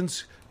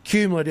corporations,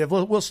 cumulative.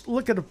 We'll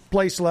look at a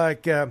place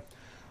like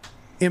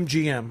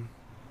MGM.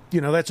 You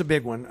know, that's a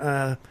big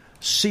one.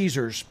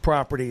 Caesars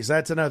Properties,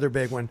 that's another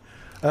big one.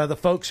 The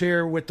folks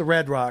here with the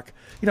Red Rock.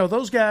 You know,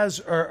 those guys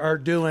are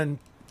doing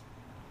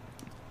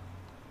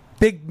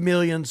big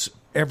millions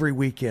every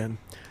weekend.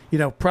 You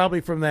know,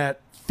 probably from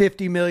that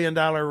 $50 million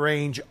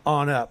range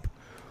on up.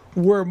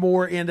 We're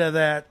more into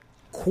that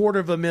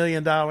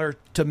 $250,000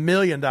 to $1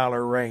 million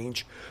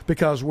range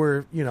because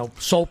we're, you know,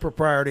 sole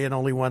propriety in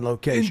only one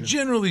location. And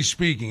generally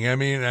speaking, I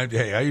mean,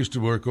 I used to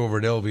work over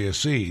at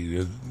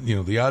LVSC, you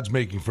know, the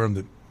odds-making firm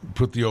that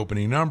put the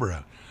opening number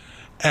out.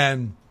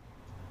 And,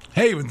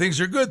 hey, when things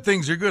are good,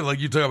 things are good. Like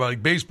you talk about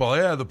like baseball,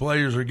 yeah, the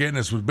players are getting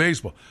us with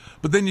baseball.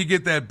 But then you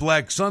get that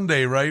Black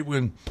Sunday, right,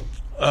 when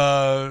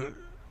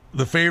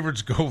the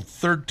favorites go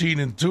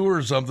 13-2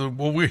 or something.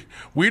 Well,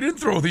 we didn't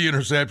throw the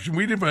interception.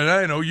 We didn't.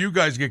 I know you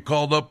guys get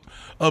called up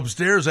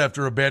upstairs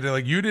after a bad day.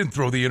 Like you didn't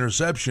throw the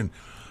interception.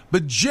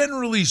 But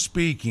generally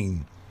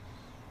speaking,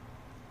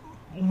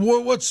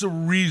 what's a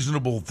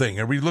reasonable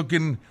thing? Are we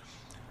looking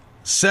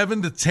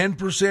 7 to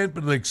 10%,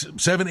 but like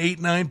 7, 8,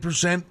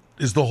 9%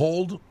 is the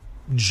hold?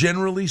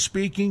 Generally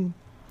speaking,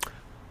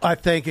 I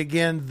think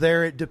again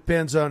there it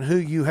depends on who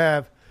you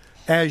have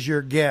as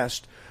your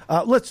guest.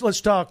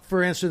 Let's talk,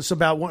 for instance,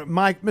 about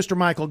Mr.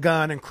 Michael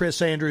Gunn and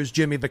Chris Andrews,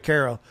 Jimmy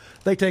Vaccaro.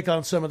 They take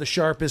on some of the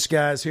sharpest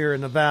guys here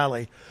in the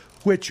Valley,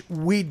 which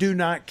we do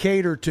not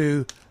cater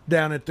to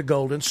down at the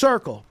Golden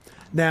Circle.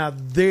 Now,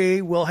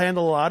 they will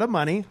handle a lot of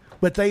money,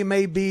 but they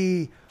may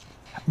be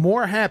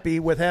more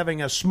happy with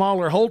having a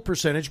smaller hold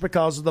percentage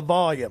because of the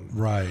volume.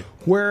 Right.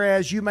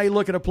 Whereas you may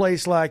look at a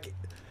place like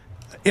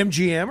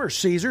MGM or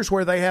Caesars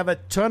where they have a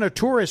ton of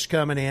tourists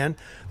coming in.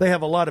 They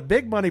have a lot of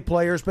big money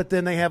players, but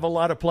then they have a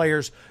lot of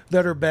players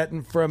that are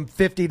betting from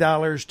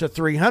 $50 to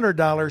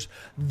 $300.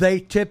 They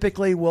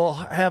typically will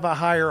have a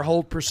higher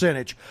hold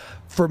percentage.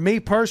 For me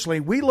personally,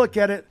 we look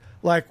at it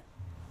like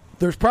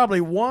there's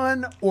probably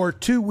 1 or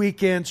 2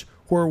 weekends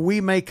where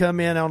we may come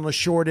in on the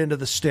short end of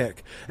the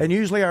stick. And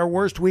usually our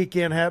worst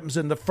weekend happens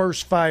in the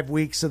first 5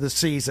 weeks of the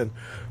season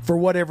for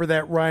whatever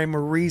that rhyme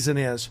or reason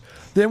is.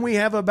 Then we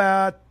have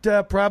about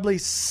probably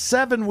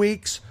 7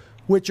 weeks,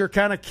 which are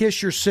kind of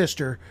kiss your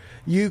sister.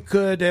 You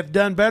could have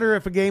done better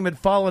if a game had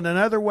fallen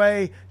another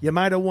way. You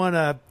might have won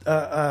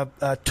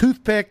a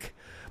toothpick,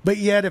 but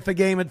yet if a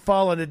game had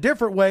fallen a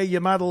different way, you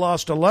might have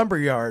lost a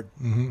lumberyard.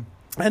 Mm-hmm.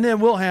 And then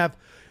we'll have,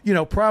 you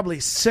know, probably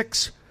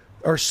 6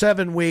 or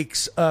 7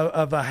 weeks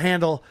of a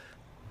handle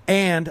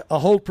and a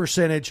hold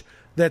percentage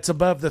that's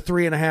above the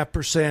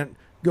 3.5%,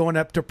 going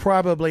up to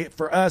probably,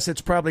 for us, it's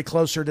probably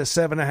closer to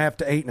 7.5%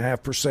 to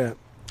 8.5%.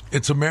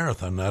 It's a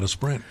marathon, not a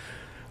sprint.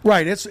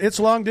 Right. It's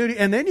long duty,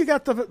 and then you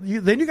got the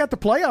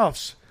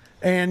playoffs,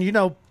 and you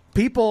know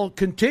people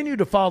continue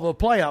to follow the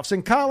playoffs.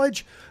 In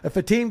college, if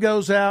a team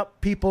goes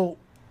out, people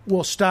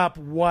will stop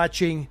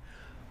watching.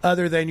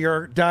 Other than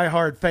your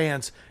diehard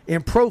fans.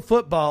 In pro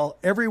football,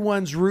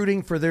 everyone's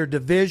rooting for their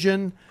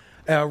division,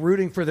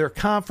 rooting for their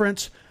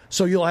conference.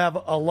 So you'll have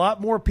a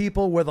lot more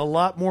people with a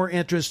lot more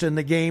interest in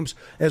the games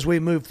as we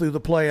move through the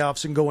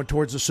playoffs and going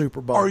towards the Super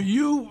Bowl.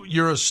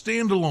 You're a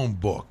standalone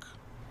book,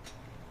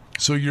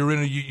 so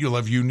you'll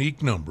have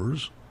unique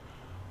numbers.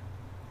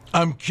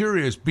 I'm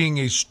curious, being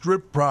a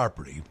strip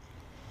property,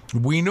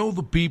 we know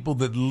the people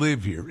that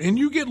live here, and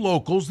you get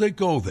locals that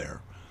go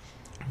there.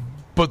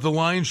 But the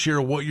lion's share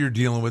of what you're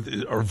dealing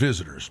with are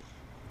visitors.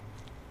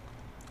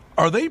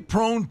 Are they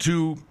prone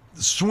to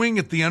swing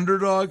at the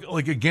underdog,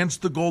 like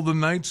against the Golden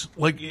Knights?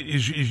 Like,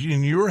 is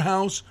in your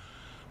house,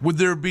 would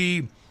there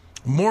be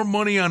more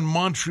money on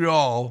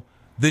Montreal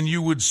than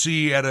you would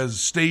see at a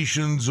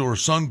Stations or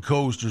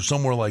Suncoast or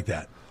somewhere like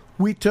that?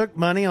 We took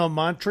money on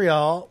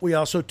Montreal. We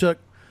also took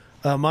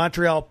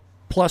Montreal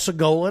plus a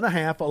goal and a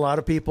half. A lot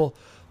of people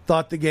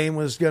thought the game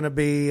was going to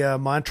be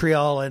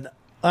Montreal and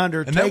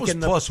under. And that was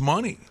plus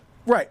money.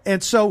 Right.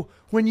 And so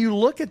when you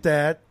look at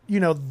that, you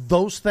know,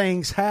 those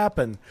things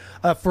happen.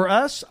 For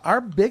us,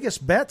 our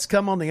biggest bets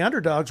come on the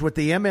underdogs with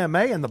the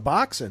MMA and the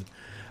boxing.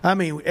 I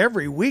mean,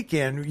 every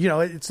weekend, you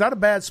know, it's not a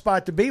bad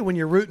spot to be when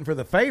you're rooting for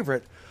the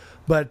favorite.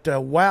 But,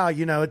 wow,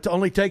 you know, it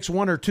only takes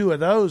 1 or 2 of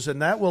those, and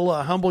that will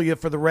humble you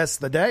for the rest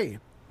of the day.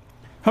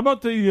 How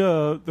about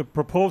the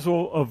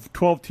proposal of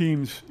 12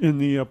 teams in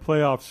the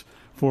playoffs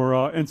for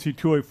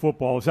NCAA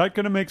football? Is that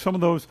going to make some of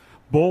those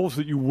bowls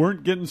that you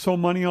weren't getting so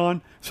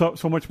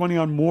much money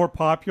on more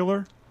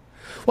popular?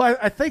 Well,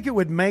 I think it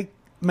would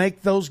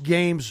make those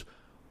games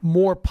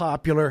more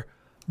popular.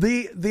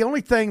 The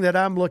only thing that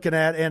I'm looking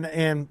at,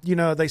 and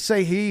they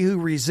say he who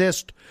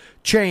resists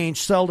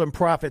change seldom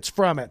profits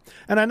from it.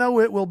 And I know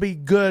it will be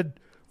good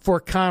for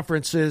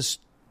conferences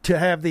to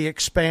have the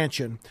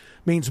expansion.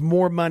 Means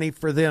more money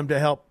for them to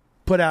help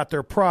put out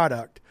their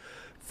product.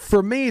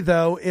 For me,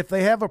 though, if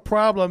they have a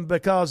problem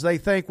because they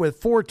think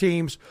with 4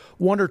 teams,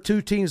 1 or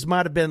 2 teams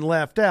might have been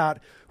left out,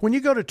 when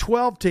you go to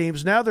 12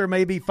 teams, now there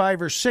may be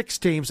 5 or 6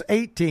 teams,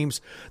 8 teams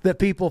that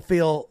people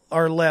feel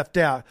are left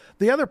out.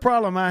 The other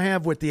problem I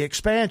have with the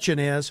expansion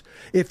is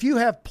if you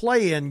have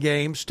play-in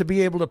games to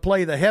be able to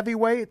play the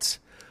heavyweights,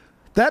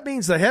 that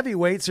means the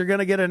heavyweights are going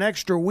to get an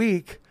extra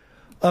week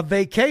of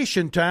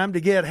vacation time to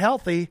get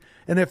healthy.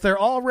 And if they're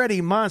already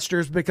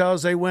monsters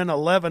because they win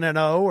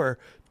 11-0 or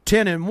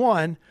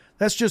 10-1,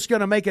 that's just going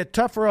to make it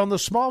tougher on the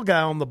small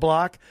guy on the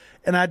block.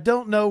 And I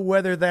don't know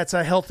whether that's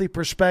a healthy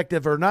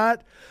perspective or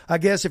not. I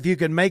guess if you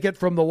can make it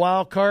from the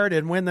wild card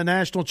and win the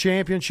national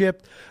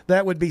championship,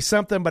 that would be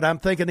something. But I'm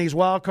thinking these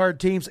wild card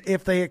teams,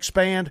 if they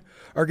expand,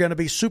 are going to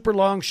be super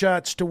long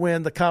shots to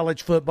win the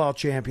college football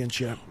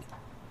championship.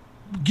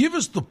 Give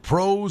us the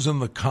pros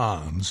and the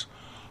cons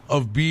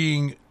of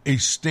being a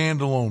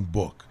standalone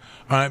book.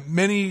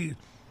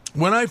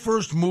 When I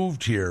first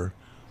moved here,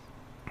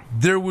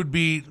 there would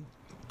be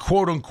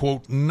quote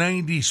unquote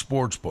 90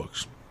 sports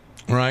books,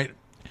 right?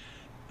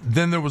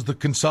 Then there was the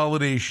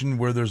consolidation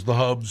where there's the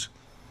hubs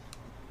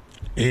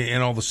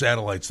and all the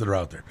satellites that are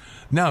out there.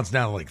 Now it's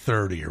down to like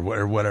 30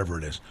 or whatever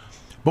it is.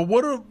 But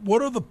what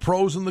are the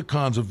pros and the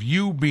cons of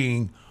you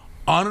being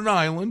on an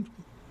island,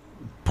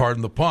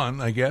 pardon the pun,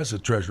 I guess,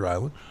 at Treasure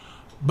Island,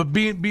 but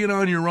being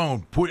on your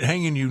own,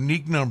 hanging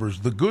unique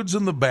numbers, the goods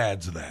and the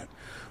bads of that?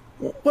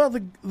 Well,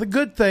 the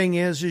good thing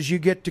is you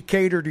get to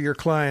cater to your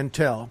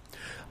clientele.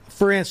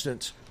 For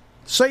instance,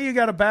 say you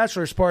got a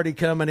bachelor's party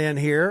coming in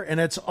here, and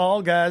it's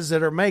all guys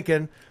that are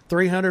making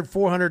 $300,000,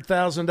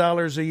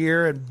 $400,000 a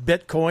year in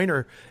Bitcoin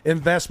or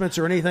investments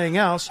or anything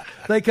else.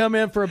 They come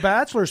in for a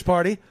bachelor's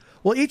party.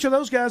 Well, each of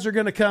those guys are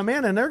going to come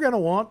in, and they're going to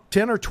want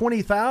 $10,000 or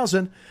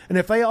 $20,000. And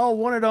if they all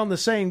want it on the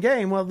same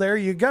game, well, there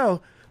you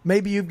go.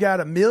 Maybe you've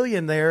got $1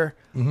 million there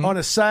on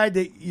a side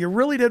that you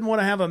really didn't want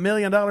to have $1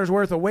 million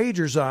worth of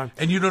wagers on.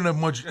 And you don't have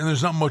much, and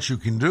there's not much you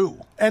can do.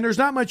 And there's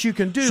not much you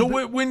can do. So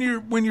when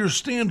you're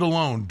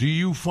standalone, do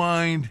you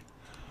find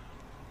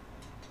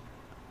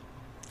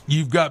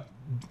you've got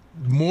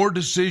more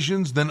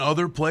decisions than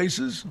other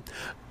places?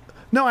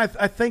 No, I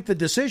think the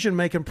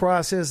decision-making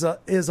process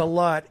is a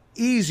lot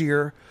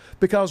easier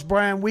because,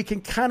 Brian, we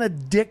can kind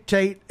of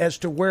dictate as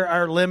to where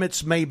our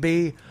limits may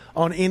be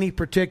on any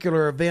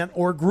particular event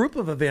or group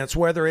of events,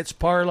 whether it's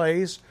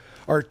parlays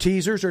or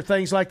teasers or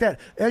things like that.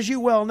 As you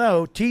well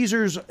know,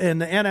 teasers in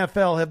the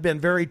NFL have been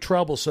very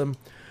troublesome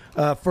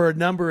for a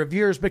number of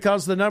years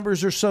because the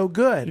numbers are so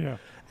good. Yeah.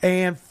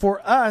 And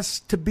for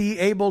us to be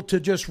able to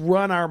just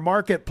run our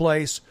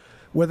marketplace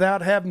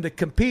without having to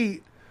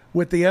compete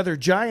with the other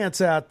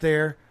giants out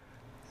there,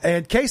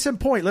 and case in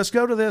point, let's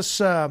go to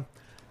this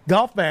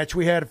golf match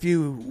we had a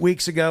few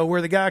weeks ago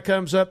where the guy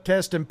comes up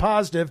testing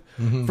positive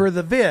for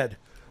the vid.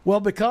 Well,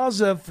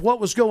 because of what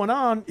was going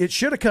on, it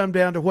should have come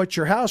down to what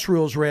your house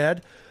rules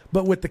read.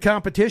 But with the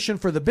competition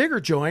for the bigger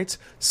joints,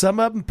 some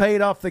of them paid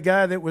off the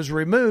guy that was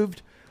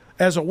removed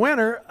as a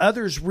winner.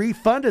 Others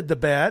refunded the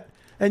bet.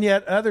 And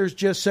yet others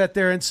just sat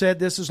there and said,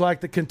 this is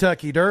like the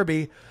Kentucky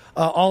Derby.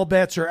 All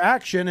bets are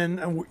action,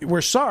 and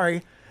we're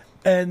sorry.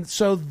 And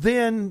so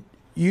then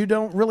you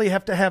don't really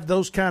have to have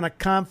those kind of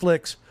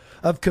conflicts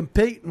of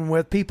competing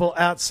with people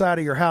outside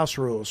of your house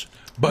rules.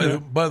 By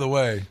the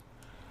way,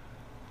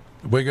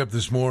 wake up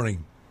this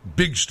morning,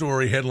 big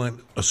story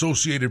headline,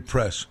 Associated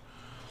Press.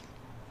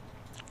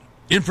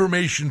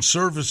 Information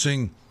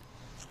surfacing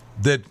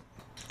that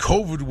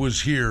COVID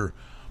was here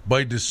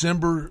by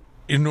December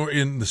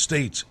in the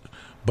States,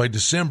 by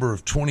December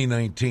of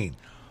 2019.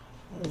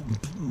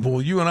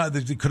 Well, you and I,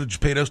 they could have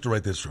just paid us to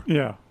write this.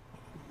 Yeah.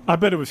 I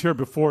bet it was here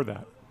before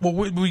that. Well,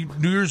 we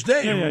New Year's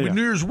Day, Yeah.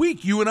 New Year's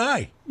week, you and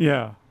I.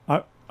 Yeah.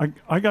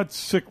 I got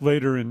sick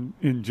later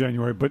in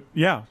January, but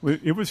yeah,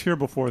 it was here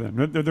before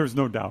then. There's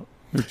no doubt.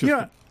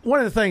 One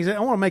of the things, I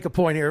want to make a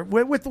point here,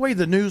 with the way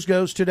the news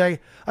goes today,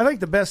 I think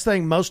the best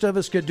thing most of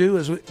us could do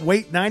is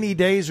wait 90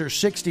 days or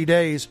 60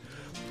 days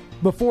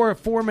before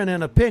forming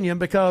an opinion,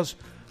 because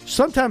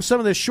sometimes some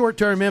of this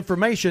short-term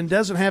information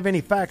doesn't have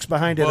any facts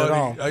behind it at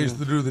all. I used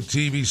to do the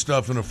TV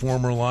stuff in a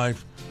former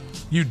life.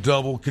 You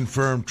double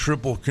confirm,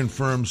 triple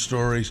confirm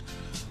stories.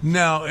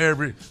 Now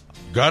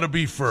got to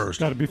be first.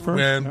 Got to be first.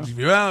 And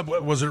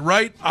was it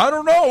right? I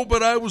don't know,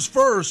 but I was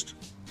first.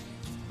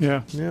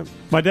 Yeah.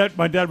 My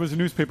dad was a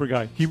newspaper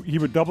guy. He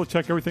would double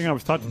check everything. I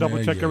was taught to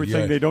double check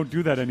everything. They don't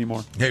do that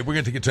anymore. Hey, we're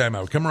going to take a time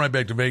out. Coming right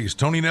back to Vegas.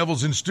 Tony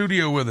Neville's in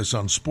studio with us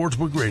on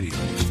Sportsbook Radio.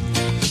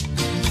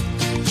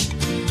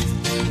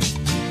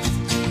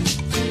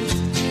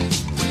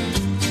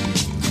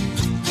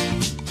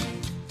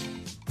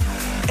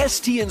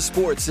 STN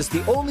Sports is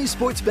the only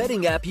sports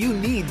betting app you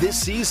need this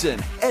season.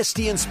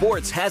 STN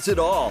Sports has it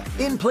all.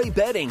 In-play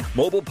betting,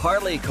 mobile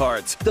parlay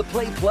cards, the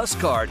Play Plus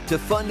card to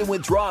fund and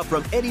withdraw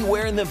from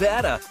anywhere in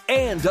Nevada,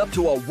 and up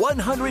to a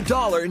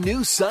 $100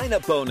 new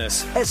sign-up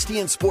bonus.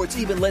 STN Sports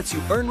even lets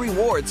you earn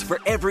rewards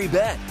for every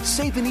bet.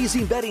 Safe and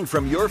easy betting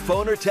from your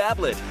phone or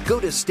tablet. Go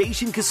to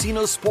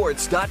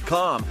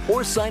stationcasinosports.com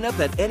or sign up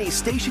at any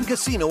Station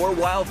Casino or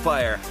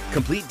Wildfire.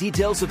 Complete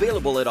details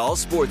available at all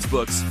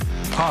sportsbooks.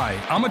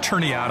 Hi, I'm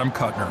attorney Adam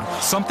Kuttner.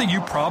 Something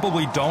you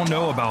probably don't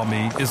know about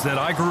me is that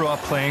I grew up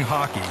playing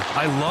hockey.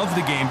 I love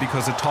the game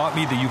because it taught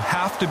me that you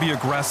have to be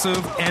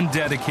aggressive and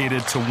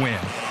dedicated to win.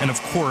 And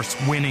of course,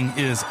 winning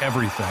is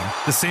everything.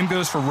 The same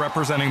goes for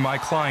representing my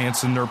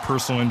clients in their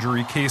personal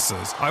injury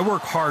cases. I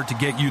work hard to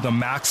get you the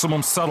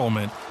maximum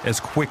settlement as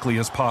quickly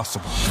as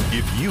possible.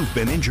 If you've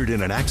been injured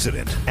in an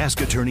accident, ask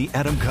attorney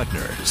Adam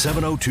Kuttner,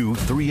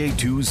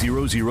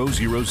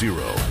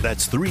 702-382-0000.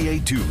 That's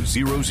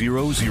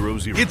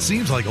 382-0000. It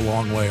seems like a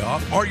long way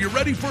off. Are you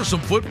ready for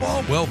some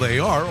football? Well, they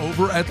are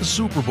over at the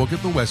Superbook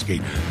at the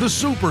Westgate. The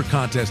Super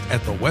Contest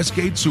at the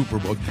Westgate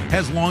Superbook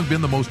has long been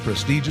the most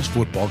prestigious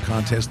football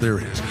contest there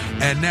is.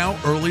 And now,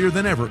 earlier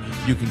than ever,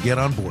 you can get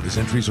on board as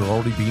entries are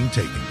already being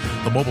taken.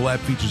 The mobile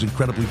app features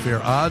incredibly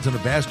fair odds and a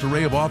vast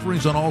array of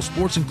offerings on all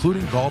sports,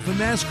 including golf and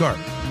NASCAR.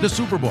 The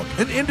Superbook,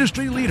 an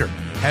industry leader,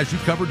 has you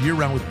covered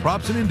year-round with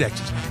props and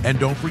indexes. And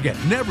don't forget,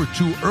 never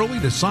too early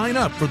to sign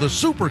up for the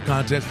Super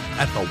Contest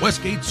at the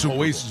Westgate Super.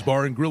 Oasis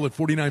Bar and Grill at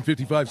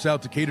 4955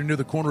 South Decatur near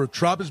the corner of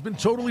Trop has been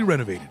totally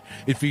renovated.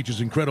 It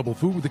features incredible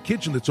food with a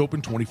kitchen that's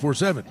open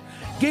 24/7.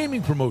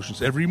 Gaming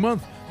promotions every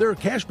month. There are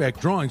cashback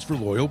drawings for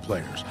loyal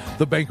players.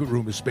 The banquet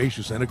room is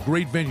spacious and a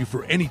great venue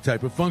for any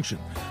type of function.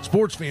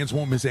 Sports fans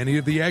won't miss any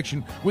of the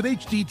action with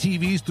HD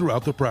TVs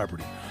throughout the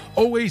property.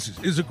 Oasis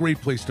is a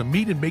great place to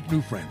meet and make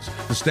new friends.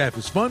 The staff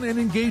is fun and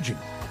engaging.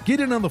 Get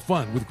in on the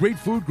fun with great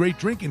food, great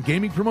drink, and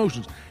gaming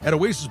promotions at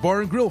Oasis Bar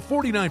and Grill,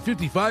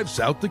 4955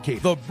 South Decatur.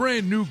 The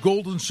brand new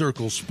Golden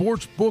Circle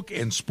Sports Book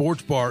and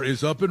Sports Bar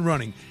is up and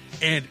running,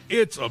 and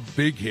it's a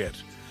big hit.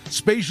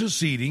 Spacious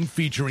seating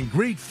featuring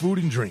great food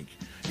and drink.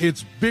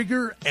 It's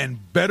bigger and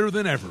better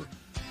than ever.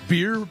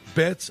 Beer,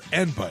 bets,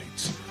 and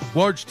bites.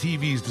 Large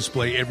TVs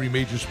display every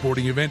major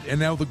sporting event, and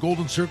now the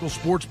Golden Circle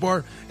Sports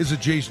Bar is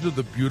adjacent to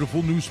the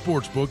beautiful new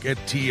sports book at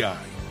TI.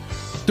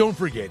 Don't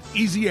forget,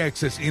 easy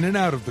access in and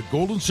out of the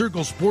Golden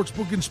Circle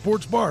Sportsbook and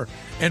Sports Bar,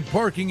 and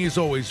parking is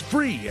always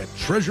free at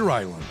Treasure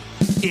Island.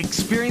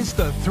 Experience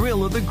the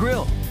thrill of the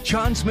grill.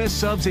 John Smith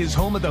Subs is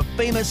home of the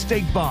famous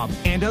steak bomb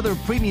and other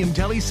premium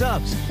deli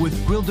subs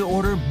with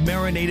grilled-to-order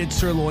marinated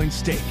sirloin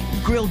steak,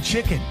 grilled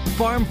chicken,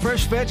 farm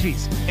fresh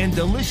veggies, and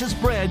delicious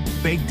bread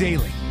baked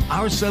daily.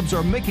 Our subs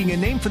are making a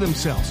name for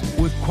themselves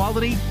with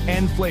quality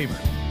and flavor.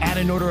 Add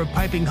an order of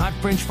piping hot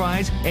French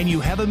fries, and you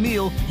have a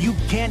meal you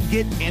can't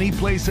get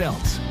anyplace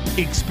else.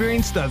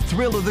 Experience the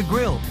thrill of the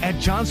grill at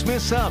John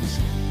Smith Subs.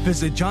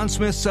 Visit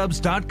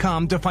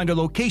johnsmithsubs.com to find a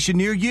location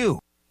near you.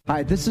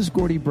 Hi, this is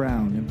Gordy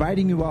Brown,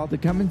 inviting you all to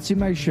come and see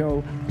my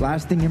show,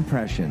 Lasting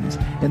Impressions,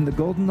 in the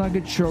Golden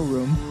Nugget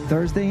Showroom,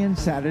 Thursday and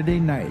Saturday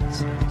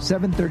nights,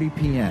 7:30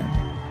 p.m.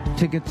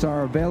 Tickets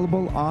are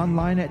available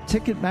online at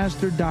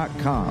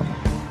Ticketmaster.com.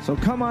 So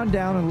come on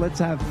down and let's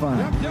have fun.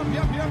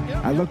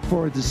 I look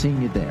forward to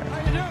seeing you there.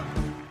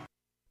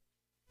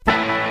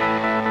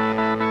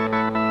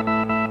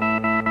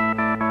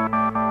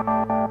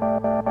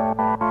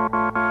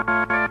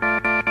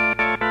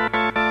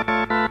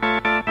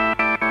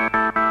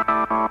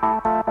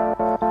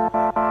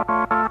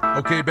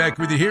 Okay, back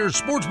with you here.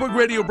 Sportsbook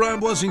Radio,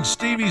 Brian Blessing,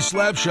 Stevie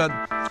Slapshot.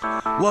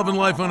 Loving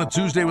life on a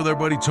Tuesday with our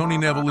buddy Tony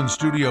Neville in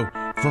studio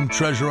from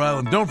Treasure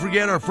Island. Don't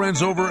forget our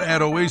friends over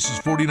at Oasis,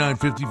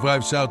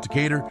 4955 South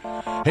Decatur.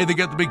 Hey, they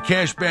got the big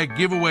cashback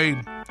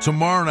giveaway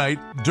tomorrow night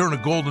during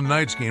a Golden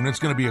Knights game. It's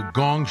going to be a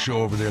gong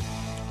show over there.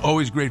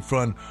 Always great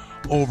fun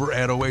over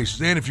at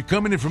Oasis. And if you're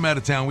coming in from out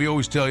of town, we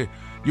always tell you,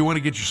 you want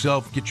to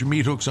get your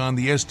meat hooks on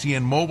the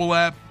STN mobile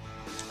app.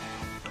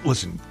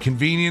 Listen,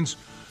 convenience.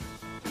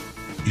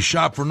 You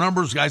shop for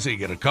numbers. I say you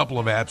get a couple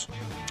of apps,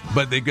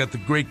 but they've got the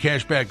great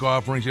cashback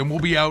offerings. And we'll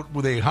be out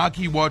with a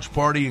hockey watch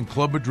party in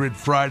Club Madrid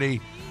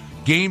Friday,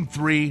 Game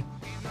 3,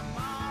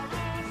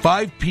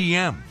 5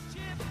 p.m.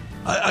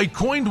 I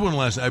coined one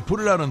last night. I put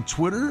it out on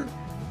Twitter.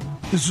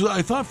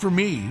 I thought for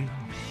me,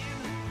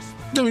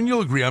 I mean,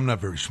 you'll agree I'm not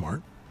very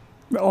smart.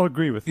 I'll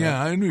agree with that.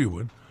 Yeah, I knew you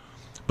would.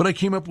 But I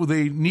came up with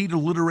a neat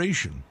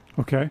alliteration.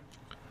 Okay.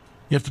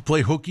 You have to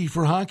play hooky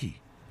for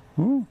hockey.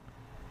 Ooh.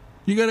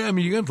 You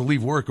got to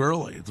leave work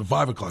early. It's a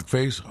 5 o'clock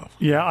face-off.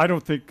 Yeah, I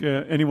don't think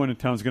anyone in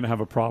town is going to have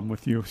a problem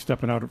with you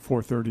stepping out at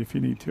 4:30 if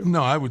you need to.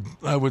 No, I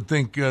would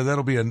think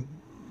that'll be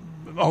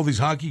all these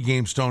hockey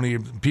games, Tony.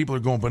 People are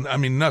going, but I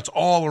mean, nuts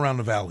all around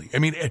the valley. I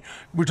mean,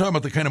 we're talking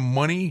about the kind of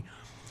money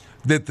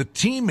that the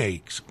team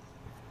makes.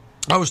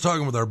 I was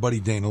talking with our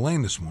buddy Dana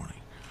Lane this morning,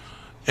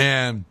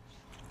 and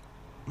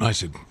I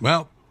said,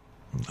 well,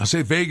 I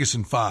say Vegas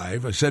in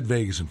 5. I said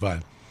Vegas in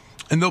 5,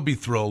 and they'll be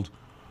thrilled.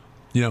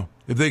 You know,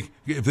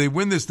 if they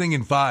win this thing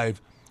in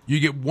 5, you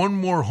get one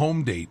more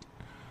home date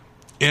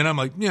And I'm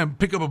like, yeah,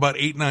 pick up about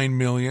 8-9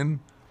 million.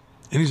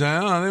 And he's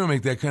like, oh, they don't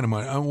make that kind of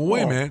money. Well,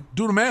 wait a minute,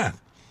 do the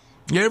math.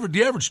 The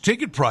average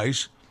ticket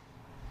price,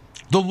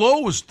 the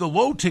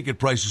low ticket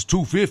price is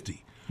 $250.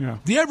 Yeah.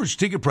 The average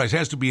ticket price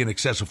has to be in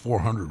excess of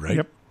 $400, right?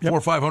 Yep. $400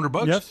 or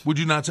 $500. Yes. Would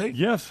you not say?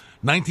 Yes.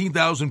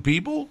 19,000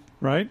 people.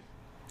 Right.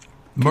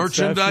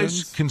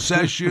 Merchandise,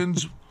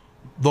 concessions,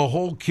 the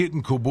whole kit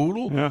and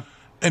caboodle. Yeah.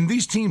 And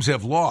these teams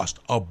have lost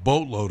a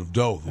boatload of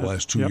dough the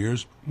last 2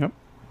 years. Yep.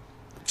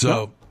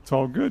 So it's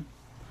all good.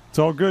 It's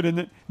all good.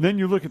 And then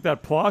you look at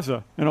that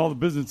plaza and all the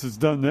business is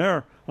done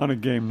there on a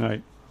game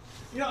night.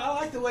 I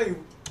like the way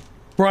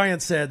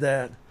Brian said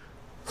that.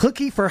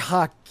 Hooky for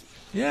hockey.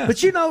 Yeah. But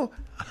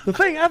the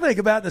thing I think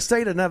about the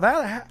state of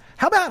Nevada,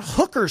 how about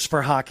hookers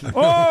for hockey?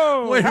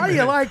 Oh, Wait a how do you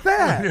minute. like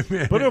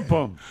that? Put a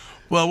bum.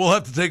 Well, we'll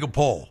have to take a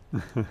poll.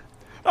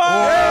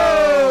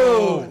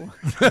 Oh!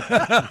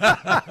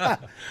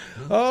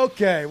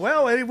 Okay.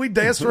 Well, we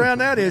danced around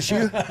that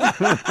issue.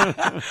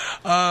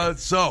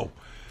 So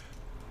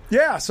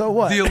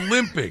what? the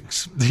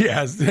Olympics.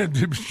 Yes.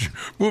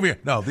 Moving on.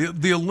 No,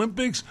 the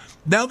Olympics,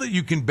 now that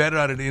you can bet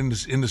on it in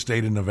the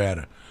state of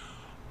Nevada,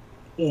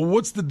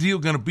 what's the deal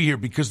going to be here?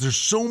 Because there's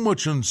so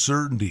much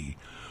uncertainty.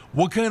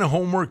 What kind of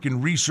homework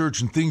and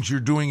research and things you're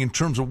doing in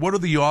terms of what are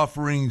the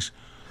offerings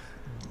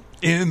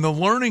in the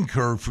learning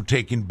curve for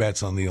taking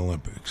bets on the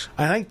Olympics?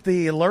 I think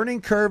the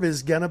learning curve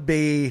is going to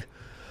be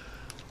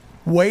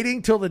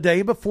waiting till the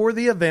day before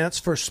the events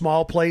for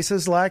small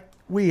places like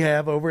we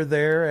have over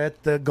there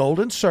at the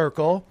Golden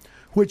Circle,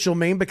 which will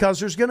mean because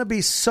there's going to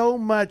be so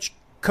much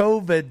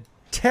COVID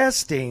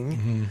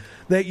testing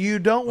that you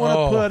don't want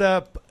to put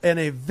up an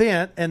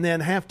event and then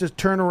have to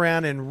turn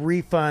around and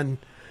refund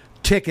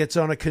tickets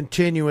on a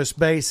continuous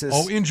basis.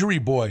 Oh, injury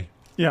boy.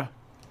 Yeah.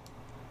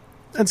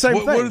 And same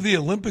thing. What are the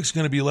Olympics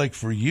going to be like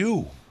for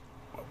you?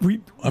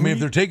 If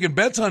they're taking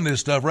bets on this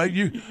stuff, right?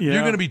 You're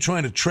going to be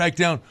trying to track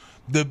down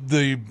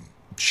the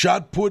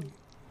shot put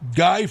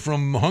guy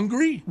from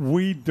Hungary?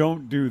 We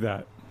don't do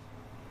that.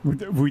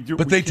 We do,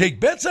 but they take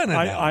bets on it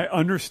now. I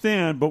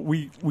understand, but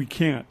we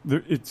can't.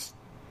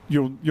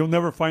 You'll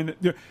never find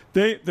it.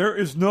 There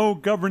is no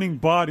governing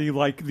body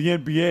like the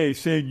NBA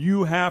saying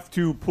you have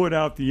to put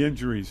out the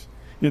injuries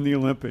in the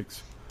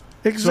Olympics.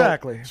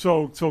 Exactly.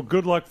 So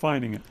good luck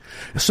finding it.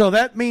 So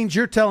that means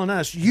you're telling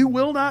us you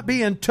will not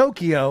be in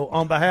Tokyo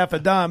on behalf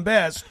of Don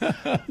Best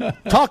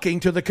talking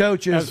to the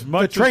coaches,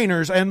 the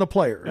trainers, and the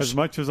players. As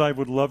much as I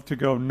would love to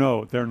go,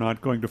 no, they're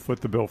not going to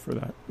foot the bill for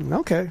that.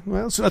 Okay.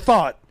 Well, it's a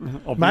thought.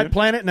 Might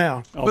plan it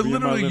now. But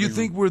literally, you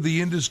think where the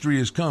industry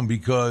has come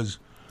because,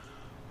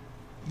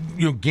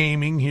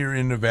 gaming here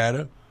in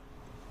Nevada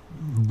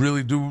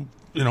really do,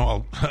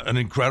 an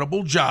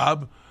incredible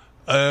job,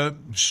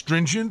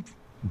 stringent,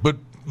 but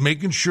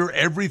making sure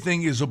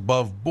everything is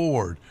above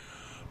board.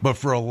 But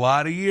for a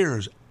lot of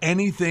years,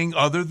 anything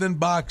other than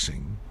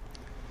boxing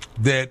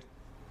that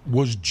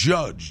was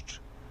judged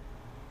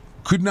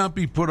could not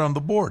be put on the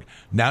board.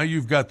 Now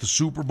you've got the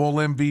Super Bowl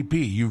MVP.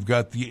 You've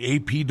got the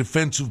AP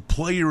Defensive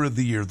Player of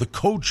the Year, the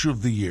Coach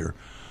of the Year.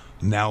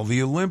 Now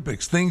the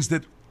Olympics. Things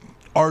that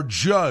are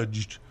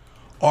judged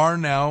are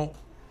now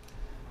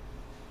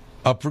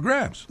up for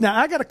grabs. Now,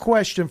 I got a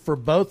question for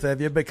both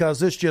of you because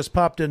this just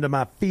popped into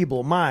my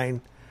feeble mind.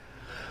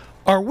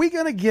 Are we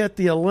going to get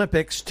the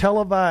Olympics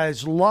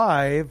televised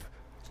live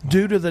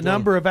due to the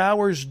number of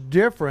hours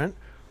different?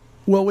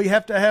 Will we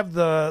have to have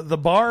the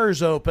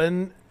bars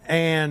open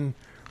and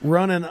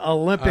running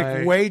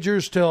Olympic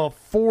wagers till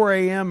 4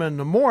 a.m. in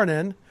the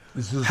morning?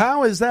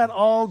 How is that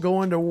all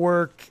going to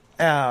work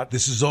out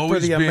this has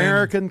always for the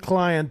American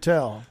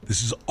clientele?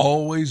 This has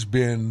always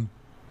been,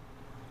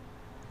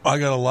 I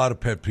got a lot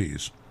of pet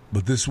peeves,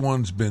 but this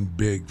one's been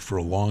big for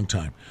a long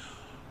time.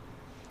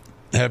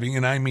 Having,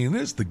 and I mean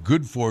this, the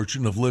good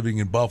fortune of living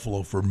in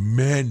Buffalo for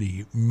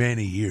many,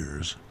 many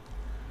years,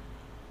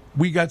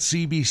 we got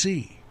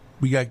CBC.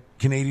 We got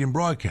Canadian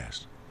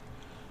Broadcast.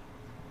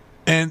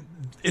 And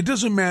it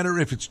doesn't matter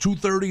if it's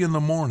 2:30 in the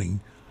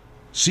morning,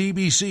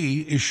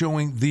 CBC is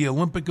showing the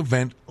Olympic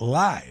event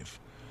live.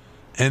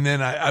 And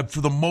then, I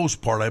for the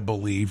most part, I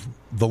believe,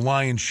 the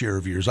lion's share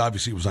of years,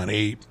 obviously it was on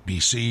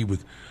ABC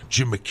with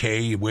Jim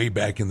McKay way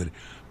back in the day.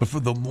 But for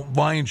the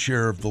lion's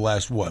share of the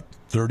last,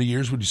 30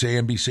 years, would you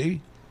say NBC?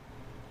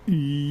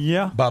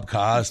 Yeah. Bob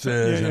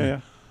Costas.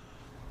 Yeah.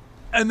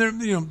 And they're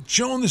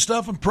showing this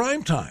stuff in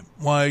prime time.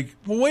 Like,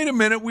 well, wait a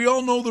minute, we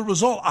all know the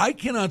result. I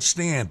cannot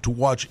stand to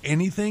watch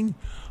anything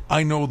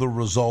I know the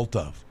result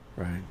of.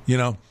 Right.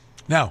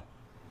 Now,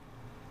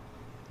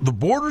 the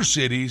border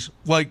cities,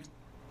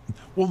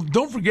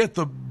 don't forget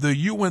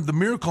the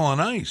Miracle on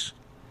Ice.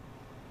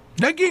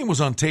 That game was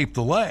on tape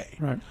delay.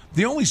 Right.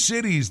 The only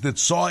cities that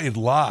saw it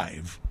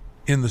live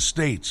in the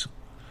States,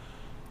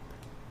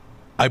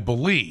 I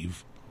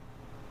believe,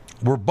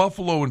 were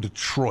Buffalo and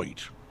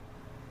Detroit.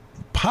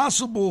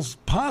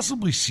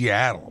 Possibly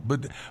Seattle.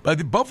 But I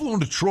think Buffalo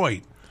and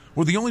Detroit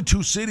were the only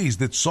two cities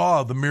that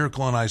saw the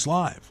Miracle on Ice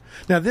live.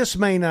 Now, this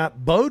may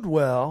not bode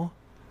well,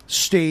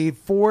 Steve,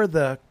 for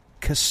the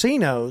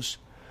casinos,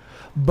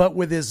 But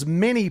with as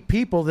many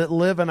people that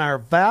live in our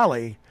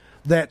valley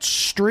that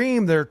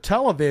stream their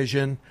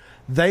television,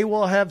 they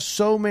will have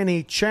so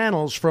many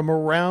channels from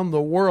around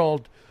the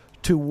world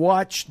to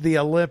watch the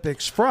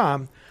Olympics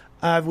from.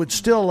 I would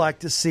still like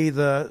to see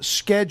the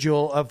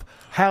schedule of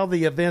how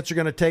the events are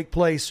going to take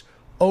place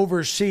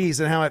overseas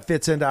and how it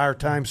fits into our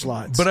time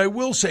slots. But I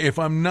will say, if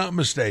I'm not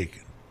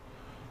mistaken,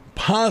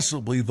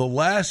 possibly the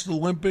last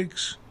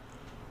Olympics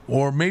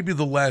or maybe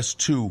the last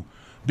two,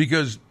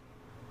 because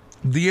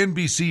the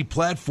NBC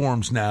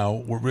platforms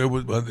now,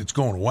 it's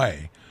going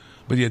away.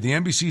 But yeah, the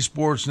NBC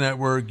Sports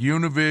Network,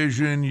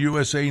 Univision,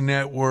 USA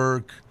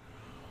Network,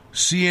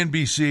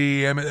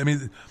 CNBC. I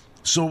mean,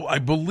 so I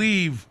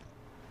believe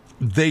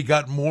they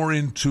got more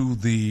into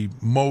the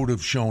mode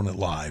of showing it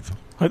live.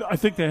 I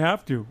think they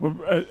have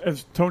to.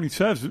 As Tony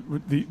says,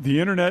 the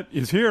internet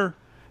is here.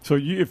 So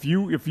if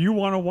you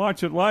want to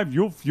watch it live,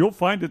 you'll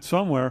find it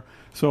somewhere.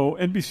 So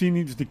NBC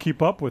needs to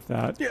keep up with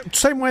that. Yeah,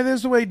 same way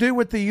as the way they do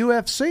with the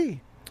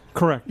UFC.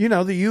 Correct. You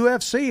know, the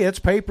UFC, it's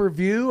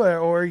pay-per-view,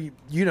 or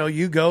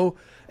you go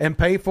and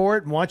pay for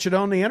it and watch it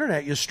on the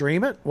internet. You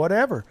stream it,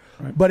 whatever.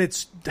 Right. But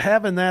it's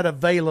having that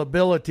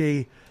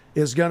availability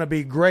is going to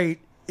be great.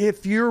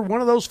 If you're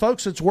one of those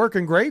folks that's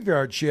working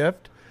graveyard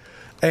shift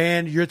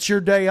and it's your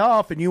day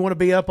off and you want to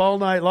be up all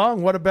night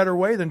long, what a better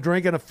way than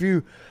drinking a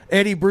few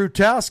Eddie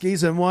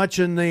Brutowskis and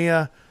watching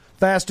the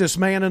fastest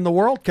man in the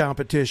world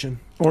competition.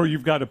 Or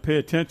you've got to pay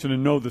attention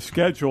and know the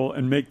schedule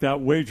and make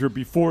that wager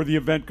before the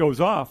event goes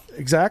off.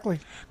 Exactly.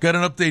 Got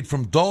an update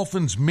from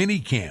Dolphins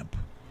minicamp.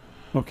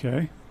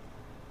 Okay.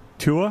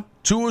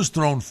 Tua's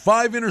thrown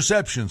 5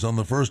 interceptions on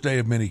the first day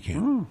of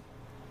minicamp.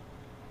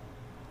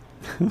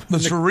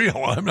 That's for real.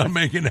 I'm not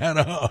making that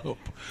up.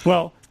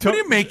 Well, what do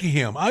you make of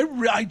him? I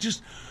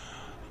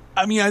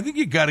think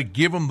you got to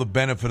give him the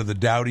benefit of the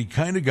doubt. He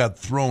kind of got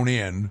thrown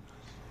in.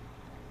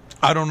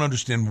 I don't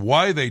understand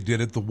why they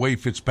did it the way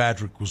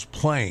Fitzpatrick was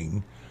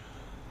playing.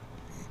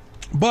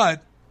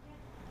 But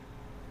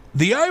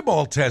the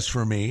eyeball test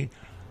for me,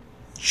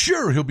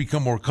 sure, he'll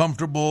become more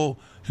comfortable.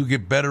 He'll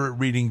get better at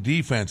reading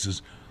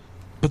defenses.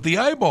 But the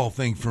eyeball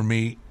thing for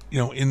me,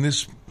 in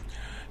this,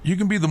 you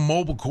can be the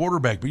mobile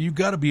quarterback, but you've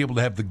got to be able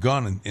to have the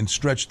gun and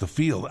stretch the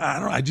field.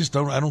 I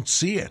don't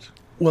see it.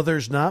 Well,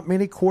 there's not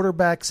many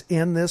quarterbacks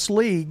in this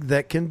league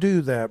that can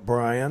do that,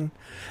 Brian.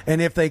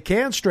 And if they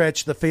can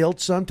stretch the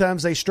field,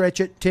 sometimes they stretch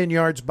it 10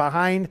 yards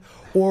behind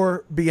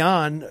or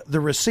beyond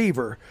the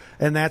receiver.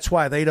 And that's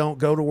why they don't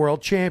go to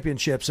world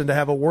championships. And to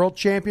have a world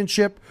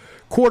championship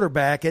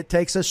quarterback, it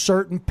takes a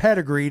certain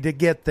pedigree to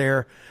get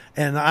there.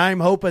 And I'm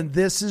hoping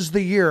this is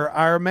the year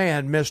our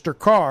man, Mr.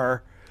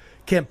 Carr,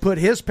 can put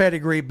his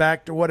pedigree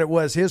back to what it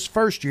was his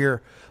first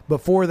year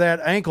before that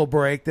ankle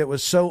break that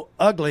was so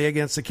ugly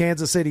against the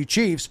Kansas City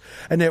Chiefs,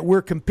 and that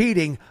we're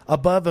competing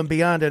above and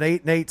beyond an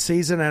 8-8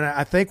 season. And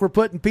I think we're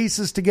putting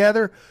pieces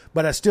together,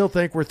 but I still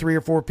think we're 3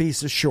 or 4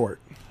 pieces short.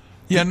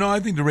 Yeah, no, I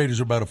think the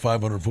Raiders are about a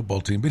 500 football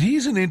team, but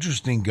he's an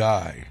interesting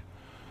guy.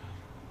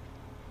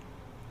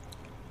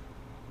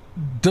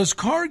 Does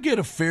Carr get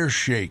a fair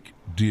shake,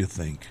 do you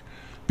think?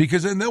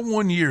 Because in that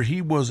one year,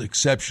 he was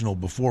exceptional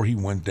before he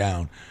went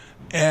down.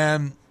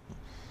 And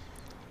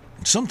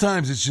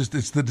sometimes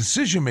it's the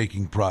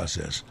decision-making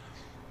process.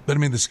 But,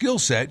 the skill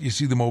set, you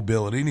see the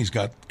mobility, and he's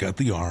got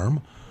the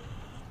arm.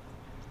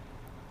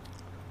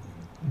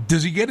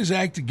 Does he get his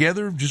act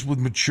together just with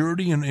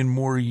maturity in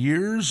more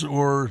years,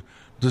 or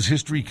does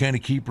history kind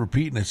of keep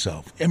repeating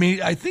itself?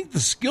 I think the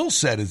skill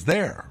set is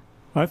there.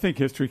 I think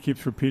history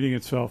keeps repeating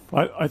itself.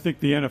 I think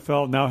the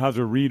NFL now has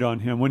a read on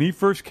him. When he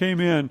first came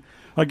in,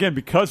 again,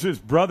 because his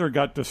brother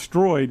got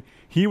destroyed,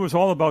 he was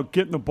all about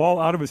getting the ball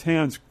out of his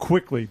hands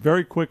quickly,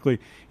 very quickly.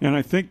 And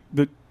I think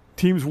the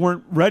teams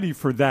weren't ready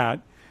for that.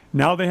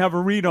 Now they have a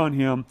read on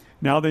him.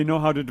 Now they know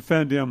how to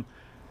defend him.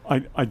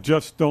 I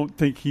just don't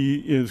think he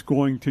is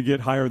going to get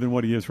higher than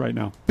what he is right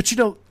now. But,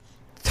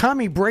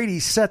 Tommy Brady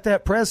set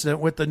that precedent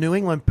with the New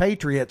England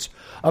Patriots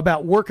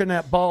about working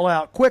that ball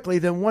out quickly.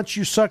 Then once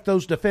you suck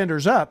those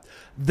defenders up,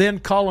 then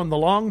call them the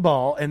long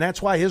ball. And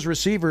that's why his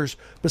receivers,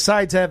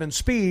 besides having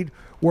speed,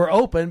 were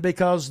open,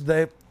 because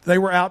they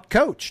were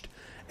out-coached.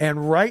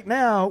 And right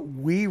now,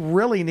 we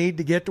really need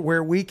to get to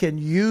where we can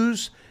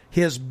use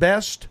his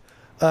best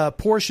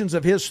portions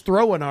of his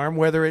throwing arm,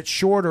 whether it's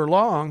short or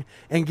long,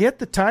 and get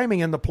the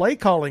timing and the play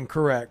calling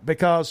correct,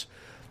 because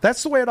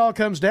that's the way it all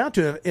comes down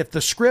to. If the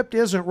script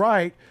isn't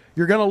right,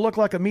 you're going to look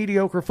like a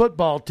mediocre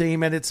football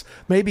team, and it's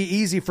maybe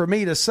easy for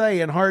me to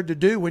say and hard to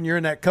do when you're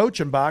in that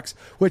coaching box,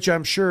 which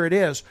I'm sure it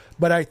is.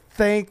 But I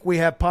think we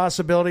have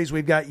possibilities.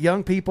 We've got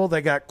young people.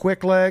 They got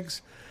quick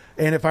legs.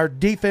 And if our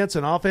defense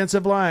and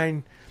offensive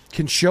line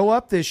can show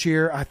up this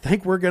year, I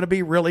think we're going to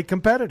be really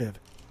competitive.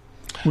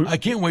 I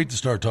can't wait to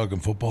start talking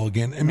football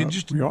again.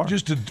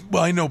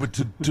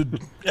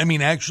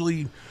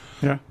 Actually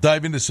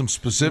dive into some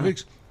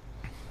specifics. Yeah.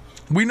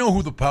 We know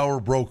who the power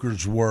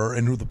brokers were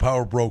and who the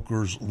power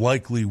brokers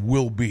likely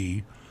will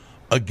be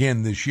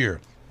again this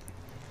year.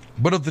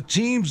 But of the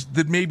teams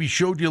that maybe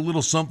showed you a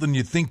little something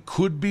you think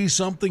could be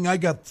something, I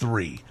got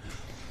 3.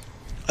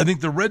 I think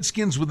the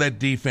Redskins with that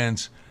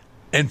defense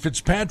and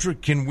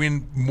Fitzpatrick can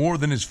win more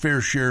than his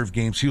fair share of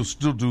games, he'll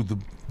still do the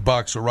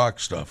box of rock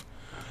stuff.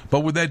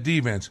 But with that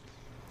defense,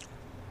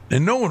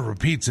 and no one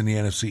repeats in the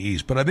NFC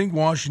East, but I think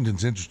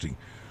Washington's interesting.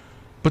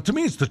 But to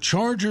me, it's the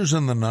Chargers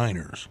and the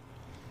Niners.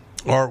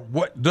 Or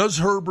what does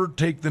Herbert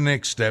take the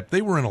next step?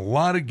 They were in a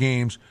lot of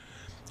games,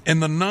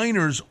 and the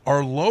Niners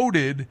are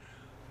loaded,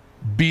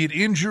 be it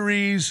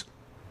injuries,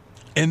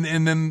 and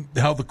then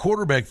how the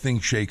quarterback thing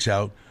shakes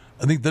out.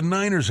 I think the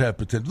Niners have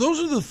potential.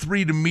 Those are the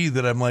three to me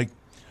that I'm like,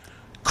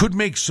 could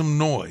make some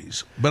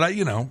noise. But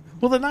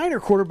Well, the Niner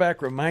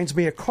quarterback reminds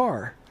me of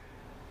Carr.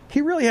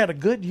 He really had a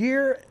good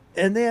year,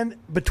 and then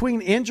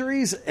between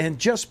injuries and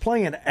just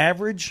playing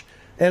average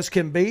as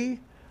can be,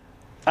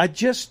 I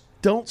just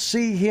don't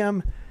see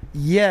him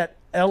yet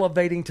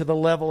elevating to the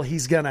level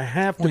he's going to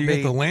have to be. You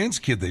got the Lance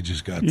kid they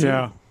just got, too.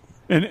 Yeah.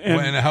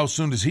 And how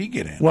soon does he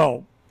get in?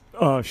 Well,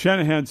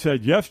 Shanahan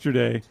said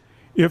yesterday,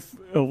 if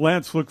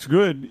Lance looks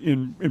good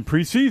in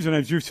preseason,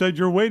 as you said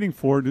you're waiting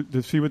for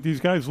to see what these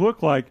guys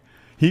look like,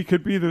 he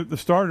could be the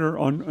starter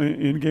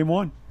in Game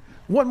 1.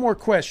 One more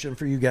question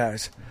for you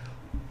guys.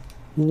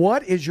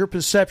 What is your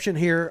perception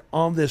here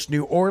on this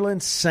New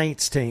Orleans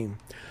Saints team?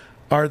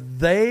 Are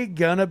they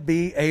going to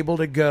be able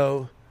to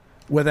go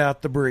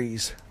without the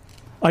Breeze?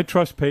 I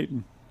trust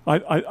Peyton.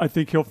 I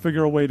think he'll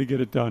figure a way to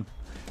get it done.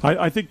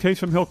 I think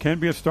Taysom Hill can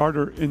be a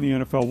starter in the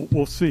NFL.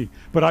 We'll see.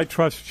 But I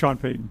trust Sean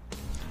Payton.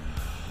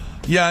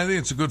 Yeah, I think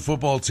it's a good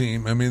football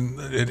team. I mean,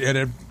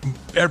 at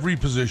every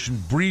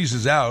position, Breeze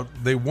is out.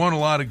 They won a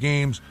lot of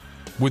games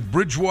with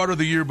Bridgewater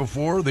the year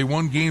before. They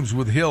won games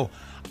with Hill.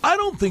 I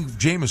don't think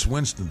Jameis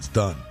Winston's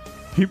done.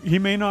 He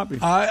may not be.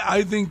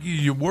 I think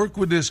you work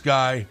with this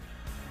guy,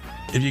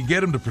 if you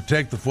get him to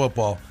protect the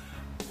football.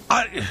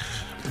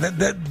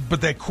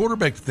 But that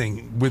quarterback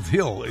thing with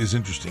Hill is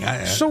interesting.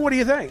 So what do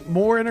you think?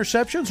 More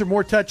interceptions or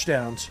more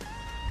touchdowns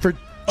for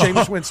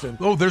Jameis Winston?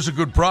 Oh, there's a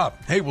good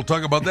prop. Hey, we'll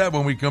talk about that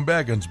when we come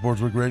back on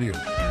Sportsbook Radio.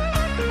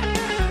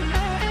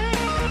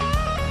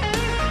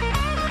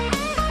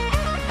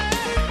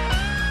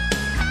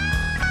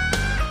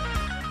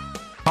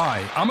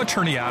 Hi, I'm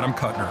attorney Adam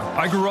Kuttner.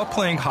 I grew up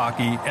playing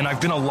hockey, and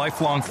I've been a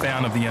lifelong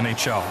fan of the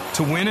NHL.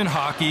 To win in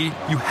hockey,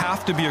 you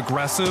have to be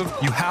aggressive,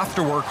 you have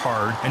to work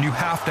hard, and you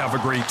have to have a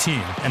great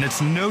team. And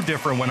it's no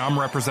different when I'm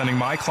representing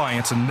my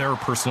clients in their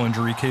personal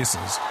injury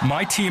cases.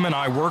 My team and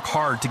I work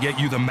hard to get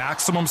you the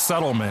maximum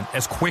settlement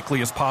as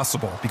quickly as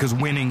possible, because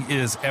winning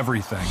is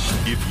everything.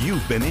 If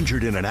you've been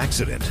injured in an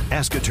accident,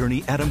 ask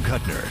attorney Adam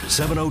Kuttner,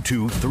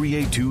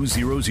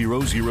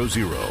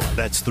 702-382-0000.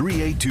 That's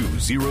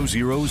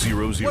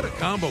 382-0000. What a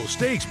combo.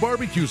 Steaks,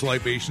 barbecues,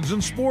 libations,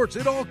 and sports.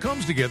 It all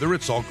comes together at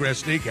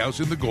Saltgrass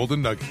Steakhouse in the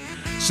Golden Nugget.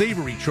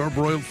 Savory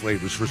charbroiled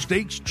flavors for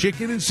steaks,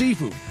 chicken, and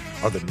seafood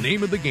are the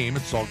name of the game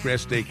at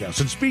Saltgrass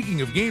Steakhouse. And speaking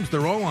of games,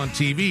 they're all on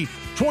TV.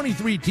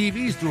 23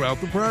 TVs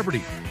throughout the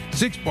property.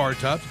 6 bar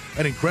tops,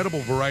 an incredible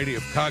variety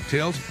of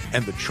cocktails,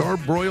 and the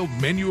charbroiled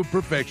menu of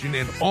perfection,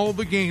 and all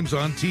the games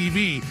on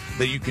TV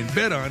that you can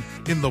bet on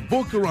in the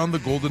book or on the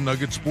Golden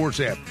Nugget Sports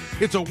app.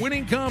 It's a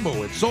winning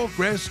combo at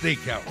Saltgrass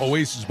Steakhouse.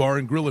 Oasis Bar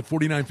and Grill at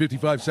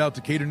 4955 South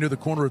Decatur near the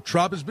corner of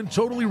Trop has been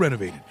totally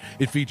renovated.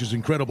 It features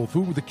incredible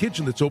food with a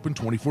kitchen that's open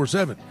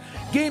 24/7.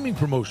 Gaming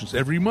promotions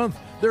every month.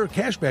 There are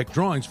cashback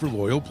drawings for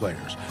loyal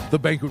players. The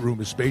banquet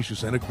room is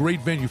spacious and a great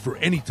venue for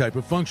any type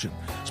of function.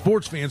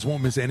 Sports fans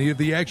won't miss any of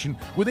the action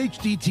with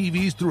HD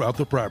TVs throughout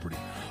the property.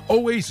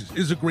 Oasis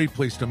is a great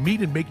place to meet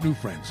and make new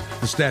friends.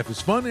 The staff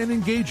is fun and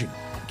engaging.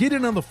 Get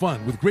in on the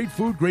fun with great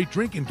food, great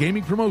drink, and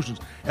gaming promotions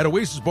at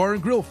Oasis Bar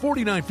and Grill,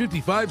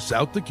 4955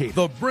 South Decatur.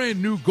 The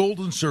brand new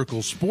Golden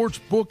Circle Sports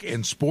Book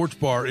and Sports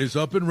Bar is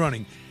up and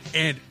running,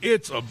 and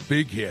it's a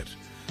big hit.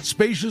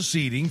 Spacious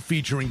seating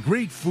featuring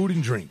great food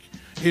and drink.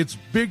 It's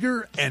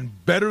bigger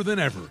and better than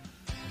ever.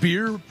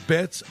 Beer,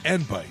 bets,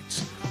 and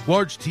bites.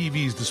 Large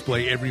TVs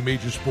display every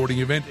major sporting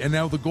event, and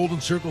now the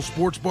Golden Circle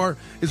Sports Bar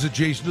is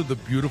adjacent to the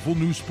beautiful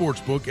new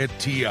sportsbook at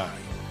TI.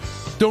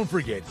 Don't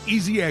forget,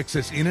 easy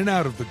access in and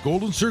out of the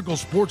Golden Circle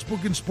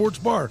Sportsbook and Sports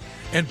Bar,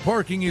 and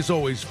parking is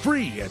always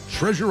free at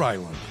Treasure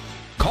Island.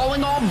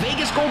 Calling all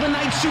Vegas Golden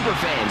Knights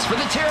superfans for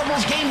the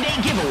Terribles Game Day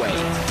giveaway.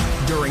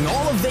 During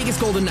all of Vegas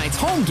Golden Knights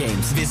home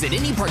games, visit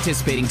any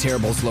participating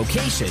Terribles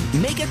location,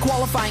 make a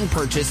qualifying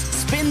purchase,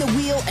 spin the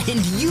wheel,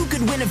 and you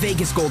could win a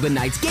Vegas Golden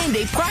Knights Game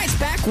Day prize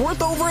pack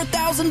worth over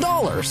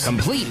 $1,000.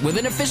 Complete with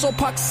an official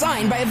puck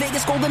signed by a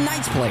Vegas Golden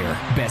Knights player.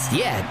 Best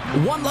yet,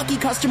 one lucky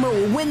customer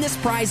will win this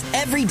prize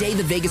every day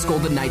the Vegas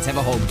Golden Knights have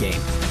a home game.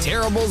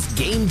 Terribles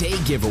Game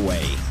Day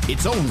giveaway.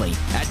 It's only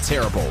at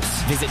Terribles.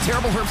 Visit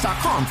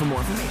TerribleHerbs.com for more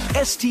information.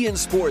 STN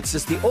Sports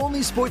is the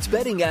only sports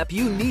betting app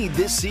you need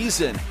this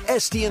season.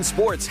 STN Sports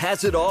Sports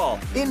has it all.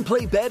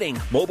 In-play betting,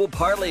 mobile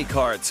parlay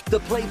cards,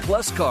 the Play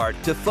Plus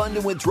card to fund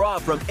and withdraw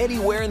from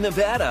anywhere in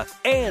Nevada,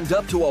 and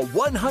up to a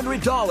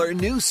 $100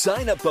 new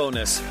sign-up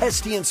bonus.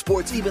 STN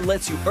Sports even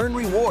lets you earn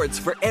rewards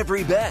for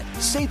every bet.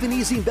 Safe and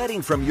easy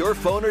betting from your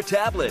phone or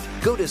tablet.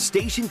 Go to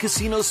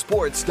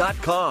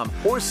stationcasinosports.com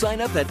or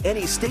sign up at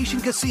any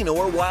Station Casino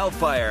or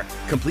Wildfire.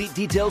 Complete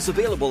details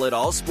available at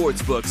all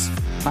sportsbooks.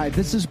 Hi,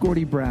 this is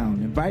Gordy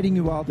Brown, inviting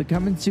you all to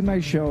come and see my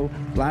show,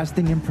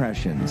 Lasting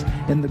Impressions,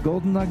 in the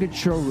Golden Nugget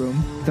Showroom,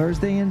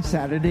 Thursday and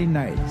Saturday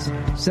nights,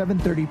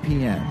 7:30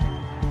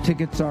 p.m.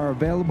 Tickets are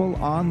available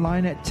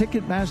online at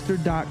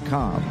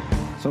Ticketmaster.com.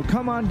 So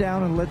come on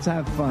down and let's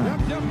have fun.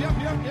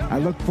 I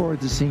look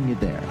forward to seeing you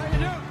there.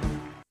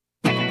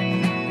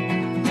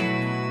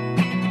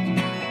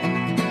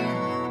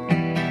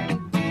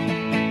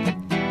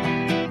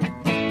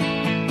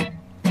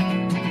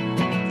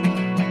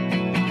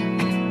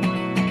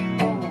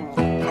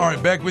 All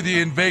right, back with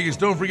you in Vegas.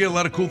 Don't forget, a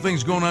lot of cool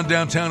things going on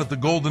downtown at the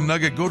Golden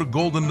Nugget. Go to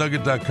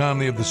goldennugget.com.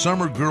 They have the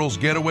Summer Girls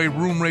Getaway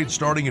room rate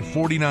starting at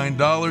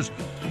 $49.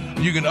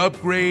 You can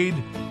upgrade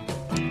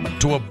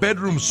to a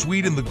bedroom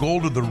suite in the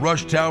Gold or the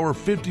Rush Tower,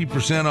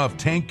 50% off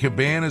Tank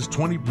Cabanas,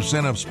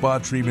 20% off spa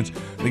treatments.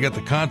 They got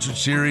the concert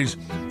series,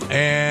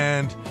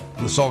 and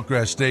the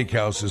Saltgrass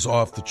Steakhouse is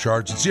off the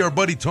charts. And see our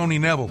buddy Tony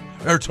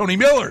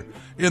Miller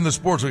in the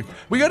sports week.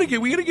 We got to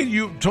get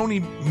you Tony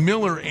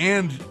Miller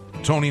and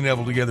Tony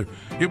Neville together.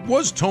 It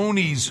was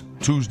Tony's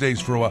Tuesdays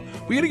for a while.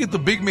 We got to get the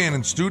big man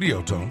in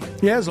studio, Tony.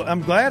 Yes,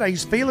 I'm glad.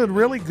 He's feeling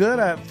really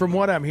good from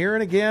what I'm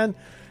hearing again.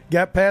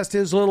 Got past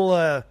his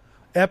little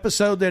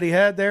episode that he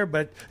had there.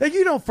 But,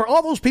 for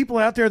all those people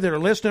out there that are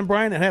listening,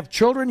 Brian, and have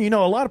children,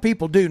 a lot of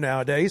people do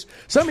nowadays.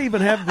 Some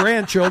even have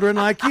grandchildren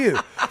like you.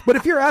 But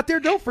if you're out there,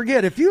 don't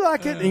forget, if you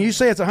like it and you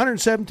say it's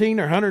 117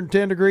 or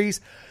 110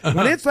 degrees,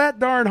 when it's that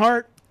darn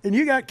hot and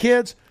you got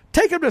kids,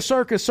 take them to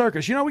Circus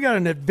Circus. We got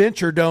an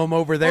adventure dome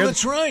over there. Oh,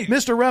 that's right.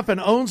 Mr. Ruffin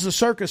owns the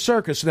Circus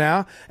Circus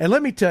now. And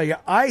let me tell you,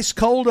 ice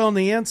cold on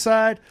the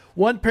inside.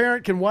 One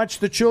parent can watch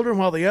the children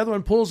while the other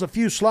one pulls a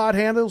few slot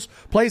handles,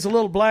 plays a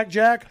little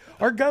blackjack,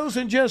 or goes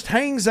and just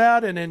hangs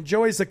out and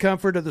enjoys the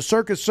comfort of the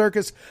Circus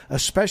Circus,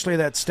 especially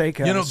that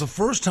steakhouse. The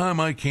first time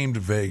I came to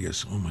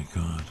Vegas, oh, my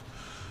God.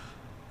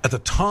 At the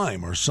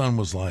time, our son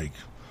was like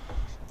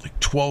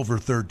 12 or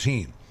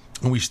 13.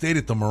 And we stayed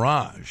at the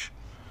Mirage.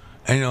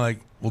 And you're like,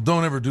 well,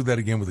 don't ever do that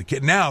again with a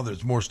kid. Now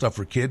there's more stuff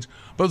for kids.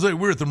 But I was like,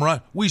 we're at the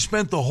Mirage. We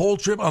spent the whole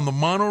trip on the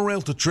monorail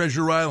to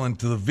Treasure Island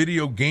to the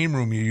video game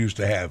room you used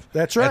to have.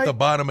 That's right. At the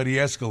bottom of the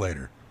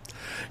escalator.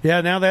 Yeah,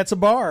 now that's a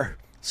bar.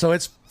 So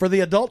it's for the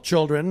adult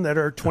children that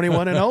are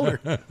 21 and older.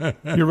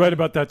 You're right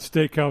about that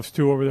steakhouse,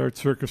 too, over there at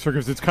Circus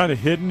Circus. It's kind of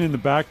hidden in the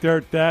back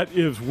there. That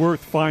is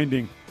worth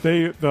finding.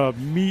 The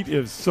meat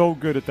is so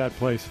good at that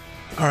place.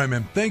 All right,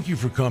 man. Thank you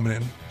for coming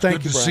in.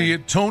 Thank you, Good to see you.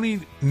 Tony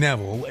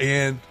Neville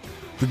and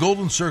the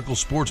Golden Circle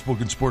Sportsbook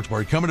and Sports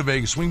Bar. You come to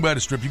Vegas, swing by the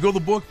Strip. You go to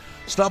the book,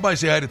 stop by,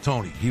 say hi to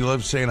Tony. He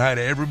loves saying hi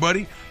to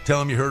everybody.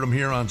 Tell him you heard him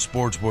here on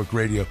Sportsbook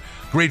Radio.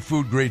 Great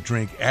food, great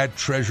drink at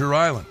Treasure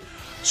Island.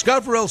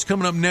 Scott Farrell's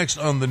coming up next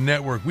on the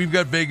network. We've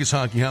got Vegas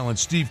Hockey Hotline.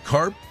 Steve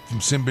Karp from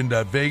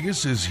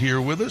Simbin.Vegas is here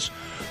with us.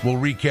 We'll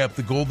recap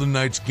the Golden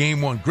Knights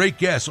Game 1. Great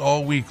guests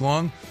all week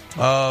long.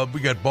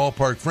 We got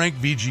Ballpark Frank.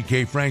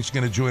 VGK Frank's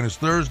going to join us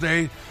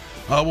Thursday.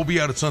 We'll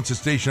be out at Sunset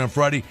Station on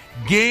Friday.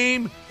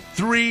 Game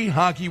 3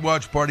 Hockey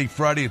Watch Party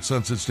Friday at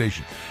Sunset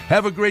Station.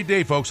 Have a great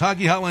day, folks.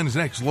 Hockey Hotline is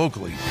next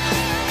locally.